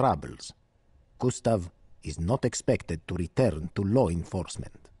financial troubles, Gustav is not expected to return to law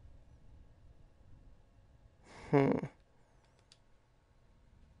enforcement.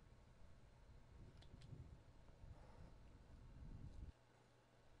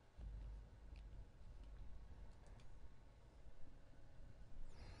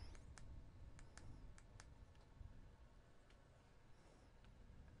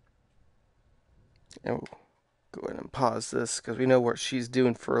 And we'll go ahead and pause this because we know what she's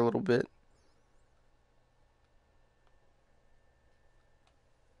doing for a little bit.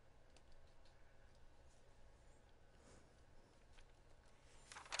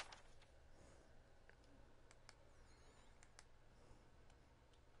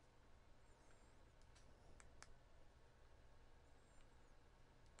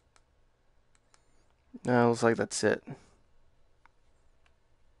 No, looks like that's it.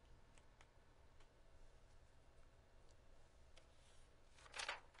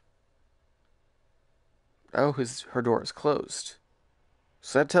 Oh, her door is closed.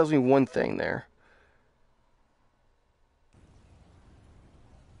 So that tells me one thing there.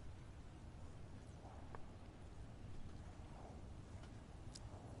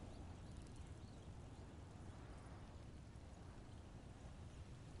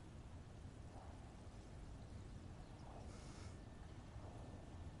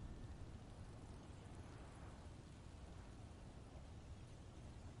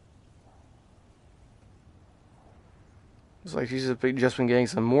 Looks like she's just been getting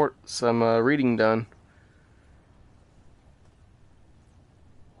some reading done.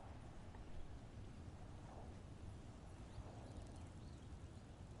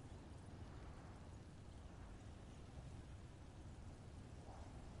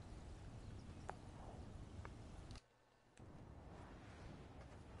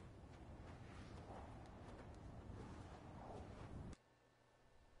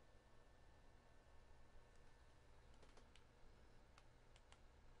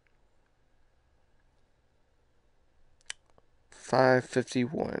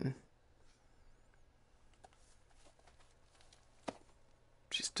 $5.51.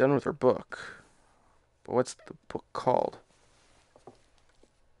 She's done with her book. But what's the book called?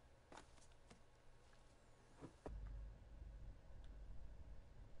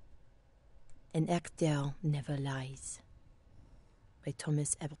 An actor never lies. By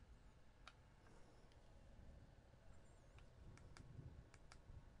Thomas Eber.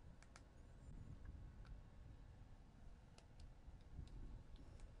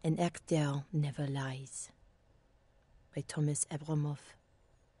 An actor never lies. By Thomas Abramoff.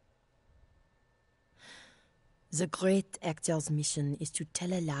 The great actor's mission is to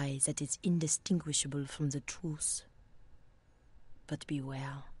tell a lie that is indistinguishable from the truth. But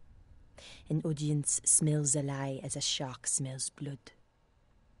beware. An audience smells a lie as a shark smells blood.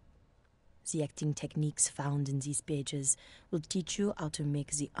 The acting techniques found in these pages will teach you how to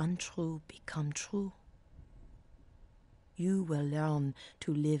make the untrue become true. You will learn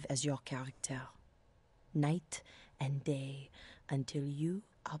to live as your character, night and day, until you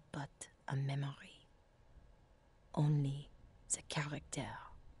are but a memory. Only the character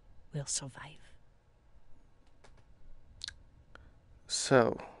will survive.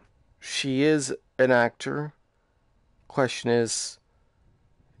 So, she is an actor. Question is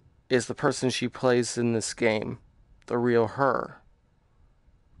the person she plays in this game the real her?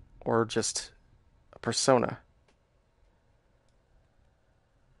 Or just a persona?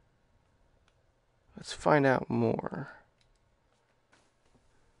 Let's find out more.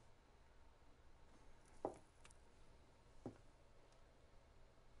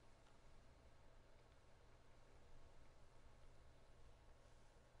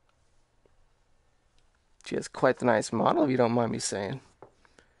 She has quite the nice model, if you don't mind me saying.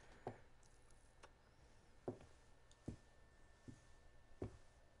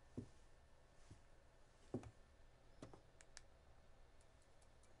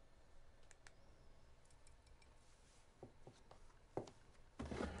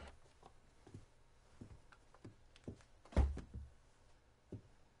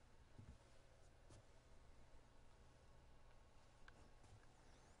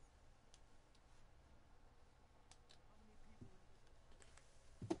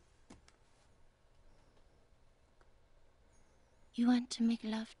 You want to make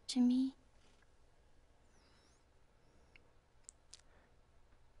love to me?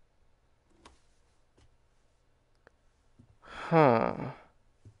 Huh.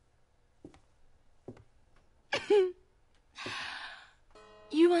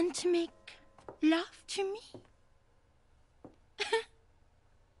 You want to make love to me?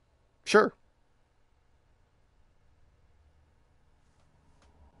 Sure.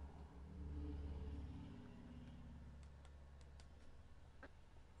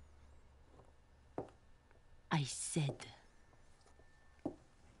 I said.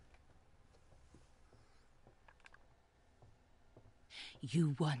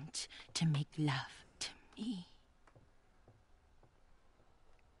 You want to make love to me?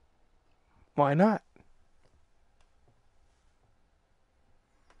 Why not?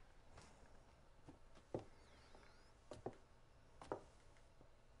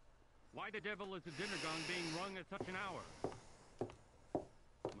 Why the devil is the dinner gong being rung at such an hour?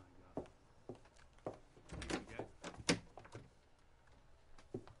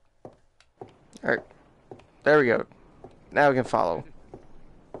 Alright. There we go. Now we can follow.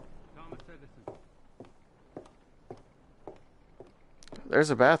 Thomas Edison. There's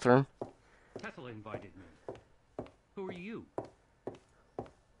a bathroom. Tesla invited me. Who are you?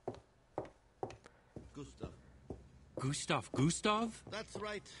 Gustav. Gustav? That's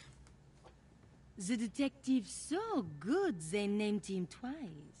right. The detective so good they named him twice.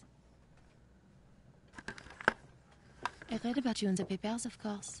 I read about you in the papers, of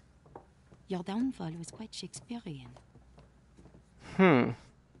course. Your downfall was quite Shakespearean. Who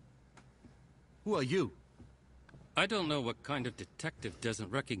are you? I don't know what kind of detective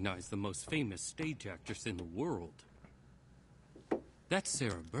doesn't recognize the most famous stage actress in the world. That's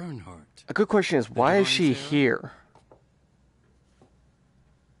Sarah Bernhardt. A good question is, why is she here?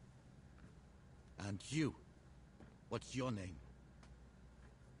 And you? What's your name?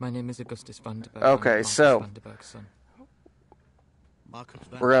 My name is Augustus Vanderberg. Okay, I'm so Marcus Vanderberg's son. Marcus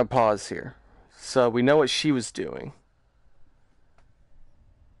we're gonna pause here. So we know what she was doing.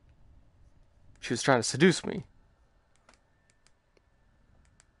 She was trying to seduce me.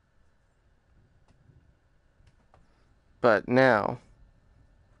 But now,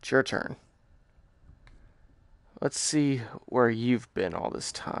 it's your turn. Let's see where you've been all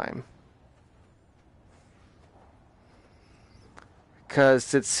this time.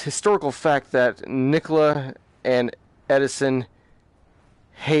 Because it's historical fact that Nikola and Edison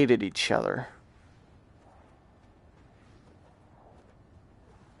hated each other.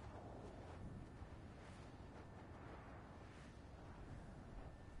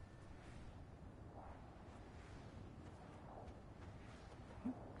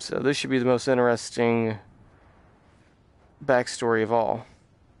 So this should be the most interesting backstory of all.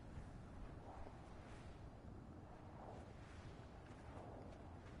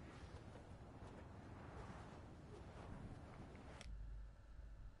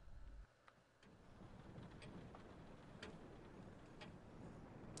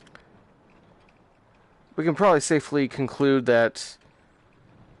 We can probably safely conclude that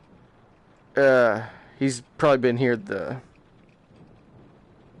he's probably been here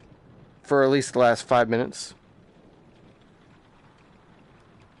for at least the last 5 minutes.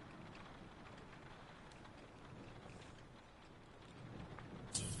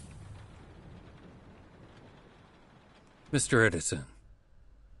 Mr. Edison,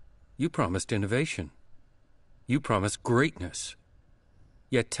 you promised innovation. You promised greatness.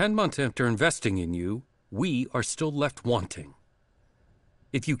 Yet 10 months after investing in you, we are still left wanting.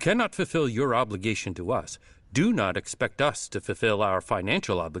 If you cannot fulfill your obligation to us, do not expect us to fulfill our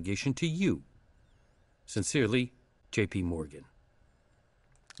financial obligation to you. Sincerely, J.P. Morgan.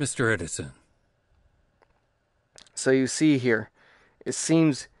 Mr. Edison. So you see here, it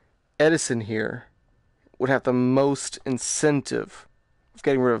seems Edison here would have the most incentive of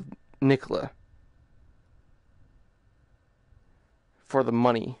getting rid of Nikola for the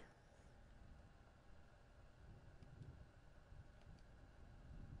money.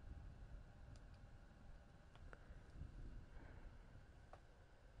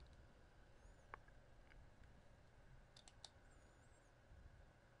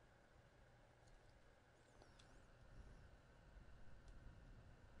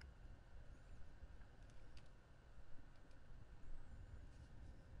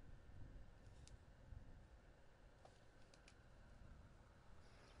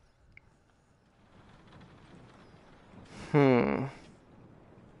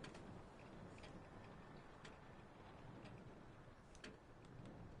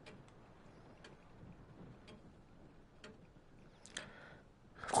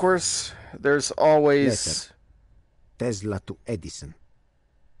 Of course, there's always... Letter. Tesla to Edison.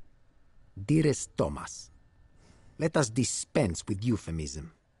 Dearest Thomas, let us dispense with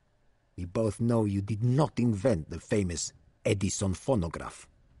euphemism. We both know you did not invent the famous Edison phonograph.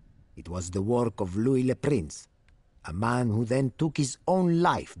 It was the work of Louis Le Prince, a man who then took his own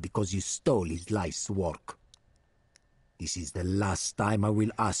life because you stole his life's work. This is the last time I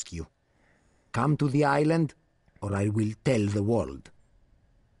will ask you. Come to the island, or I will tell the world.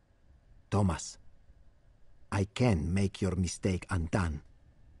 Thomas, I can make your mistake undone.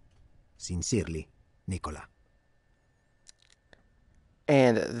 Sincerely, Nikola.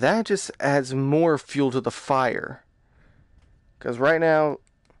 And that just adds more fuel to the fire. Because right now,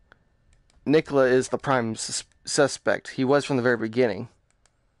 Nikola is the prime suspect. He was from the very beginning.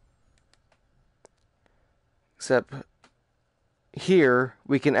 Except here,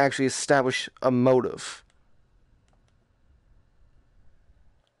 we can actually establish a motive.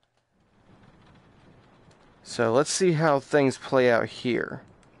 So let's see how things play out here.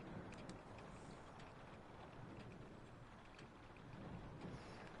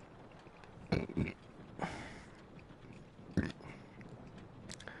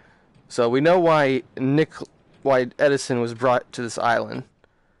 So we know why Edison was brought to this island.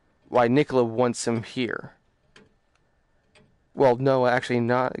 Why Nikola wants him here. Well, no, actually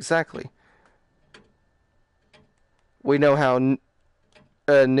not exactly. We know how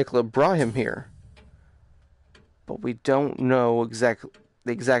Nikola brought him here. but we don't know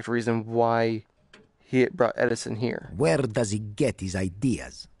the exact reason why he brought Edison here. Where does he get his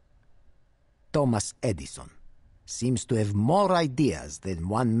ideas? Thomas Edison seems to have more ideas than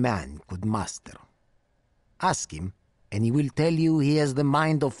one man could master. Ask him, and he will tell you he has the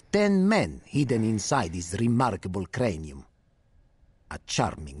mind of 10 men hidden inside his remarkable cranium. A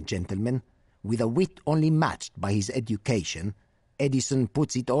charming gentleman, with a wit only matched by his education, Edison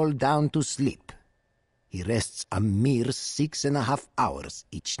puts it all down to sleep. He rests a mere 6.5 hours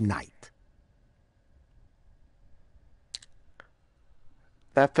each night.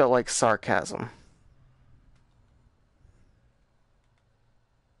 That felt like sarcasm.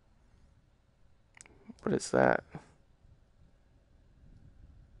 What is that?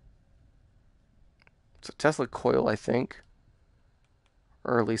 It's a Tesla coil, I think.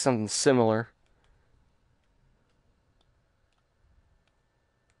 Or at least something similar.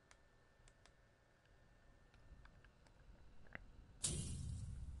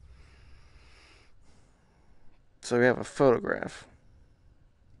 So we have a photograph.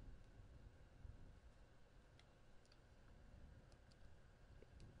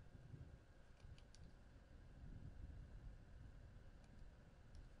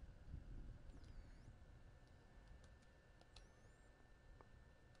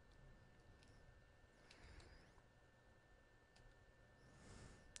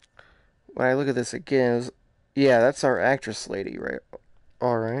 When I look at this again, yeah, that's our actress lady, right?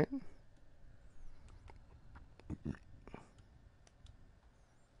 All right.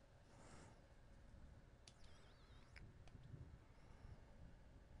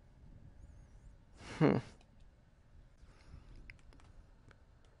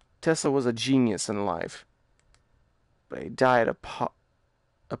 Tesla was a genius in life, but he died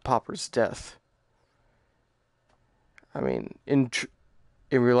a pauper's death. I mean, in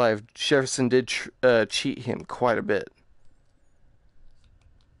real life, Jefferson did cheat him quite a bit.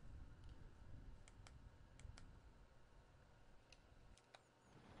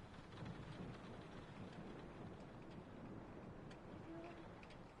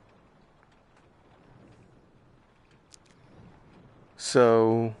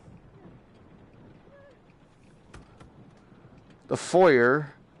 So, the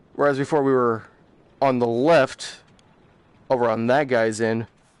foyer, whereas before we were on the left, over on that guy's end,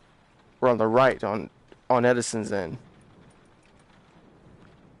 we're on the right, on Edison's end.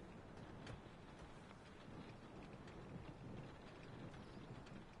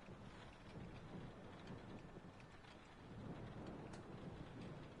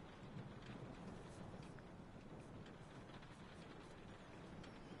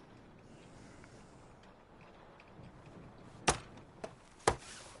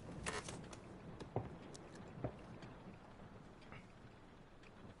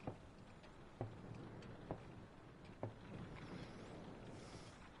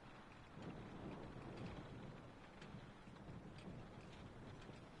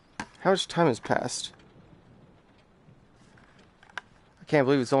 How much time has passed? I can't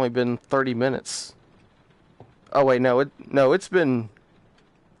believe it's only been 30 minutes. Oh wait, no, it's been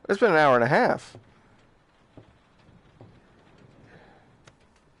an hour and a half.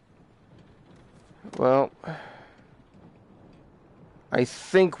 Well, I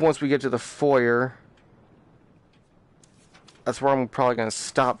think once we get to the foyer, that's where I'm probably going to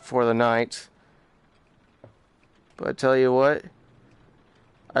stop for the night. But I tell you what,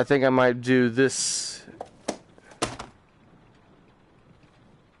 I think I might do this.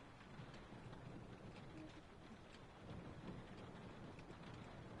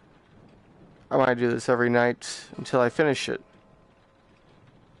 I might do this every night until I finish it.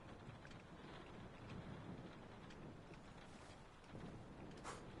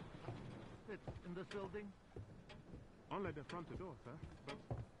 In this building? Only the front door, sir.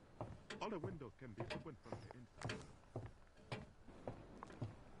 But all the windows can be opened from the inside.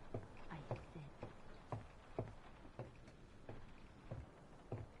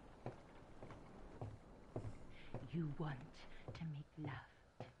 You want to make love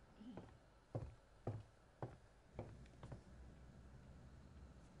to me.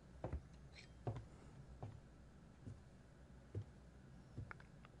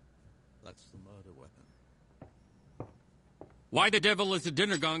 That's the murder weapon. Why the devil is the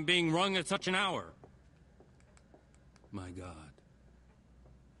dinner gong being rung at such an hour? My God.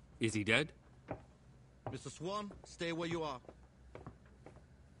 Is he dead? Mr. Swan, stay where you are.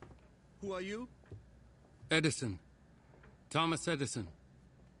 Who are you? Edison. Thomas Edison.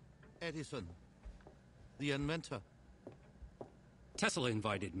 Edison. The inventor. Tesla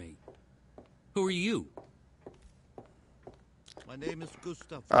invited me. Who are you? My name is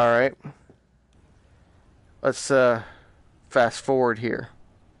Gustav. All right. let's fast forward here.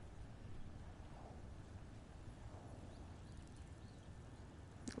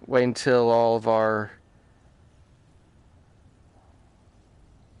 Wait until all of our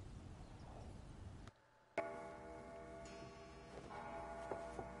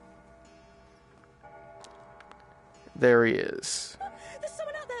there he is. There's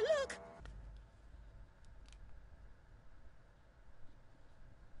someone out there, look!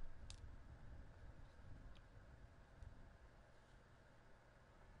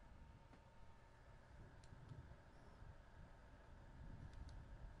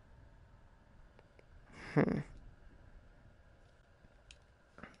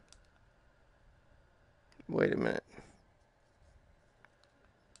 Wait a minute.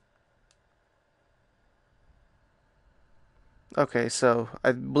 Okay, so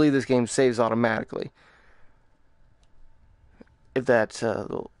I believe this game saves automatically. If that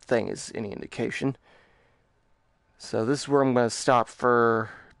little thing is any indication. So this is where I'm going to stop for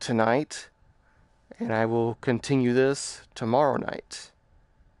tonight. And I will continue this tomorrow night.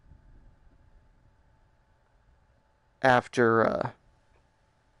 After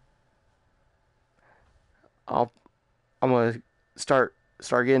I'm gonna start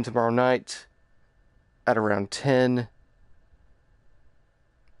again tomorrow night at around 10.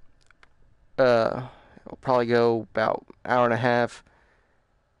 I'll probably go about an hour and a half,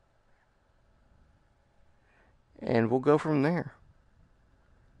 and we'll go from there.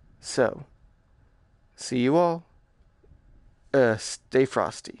 So, see you all. Stay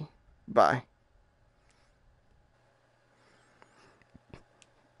frosty. Bye.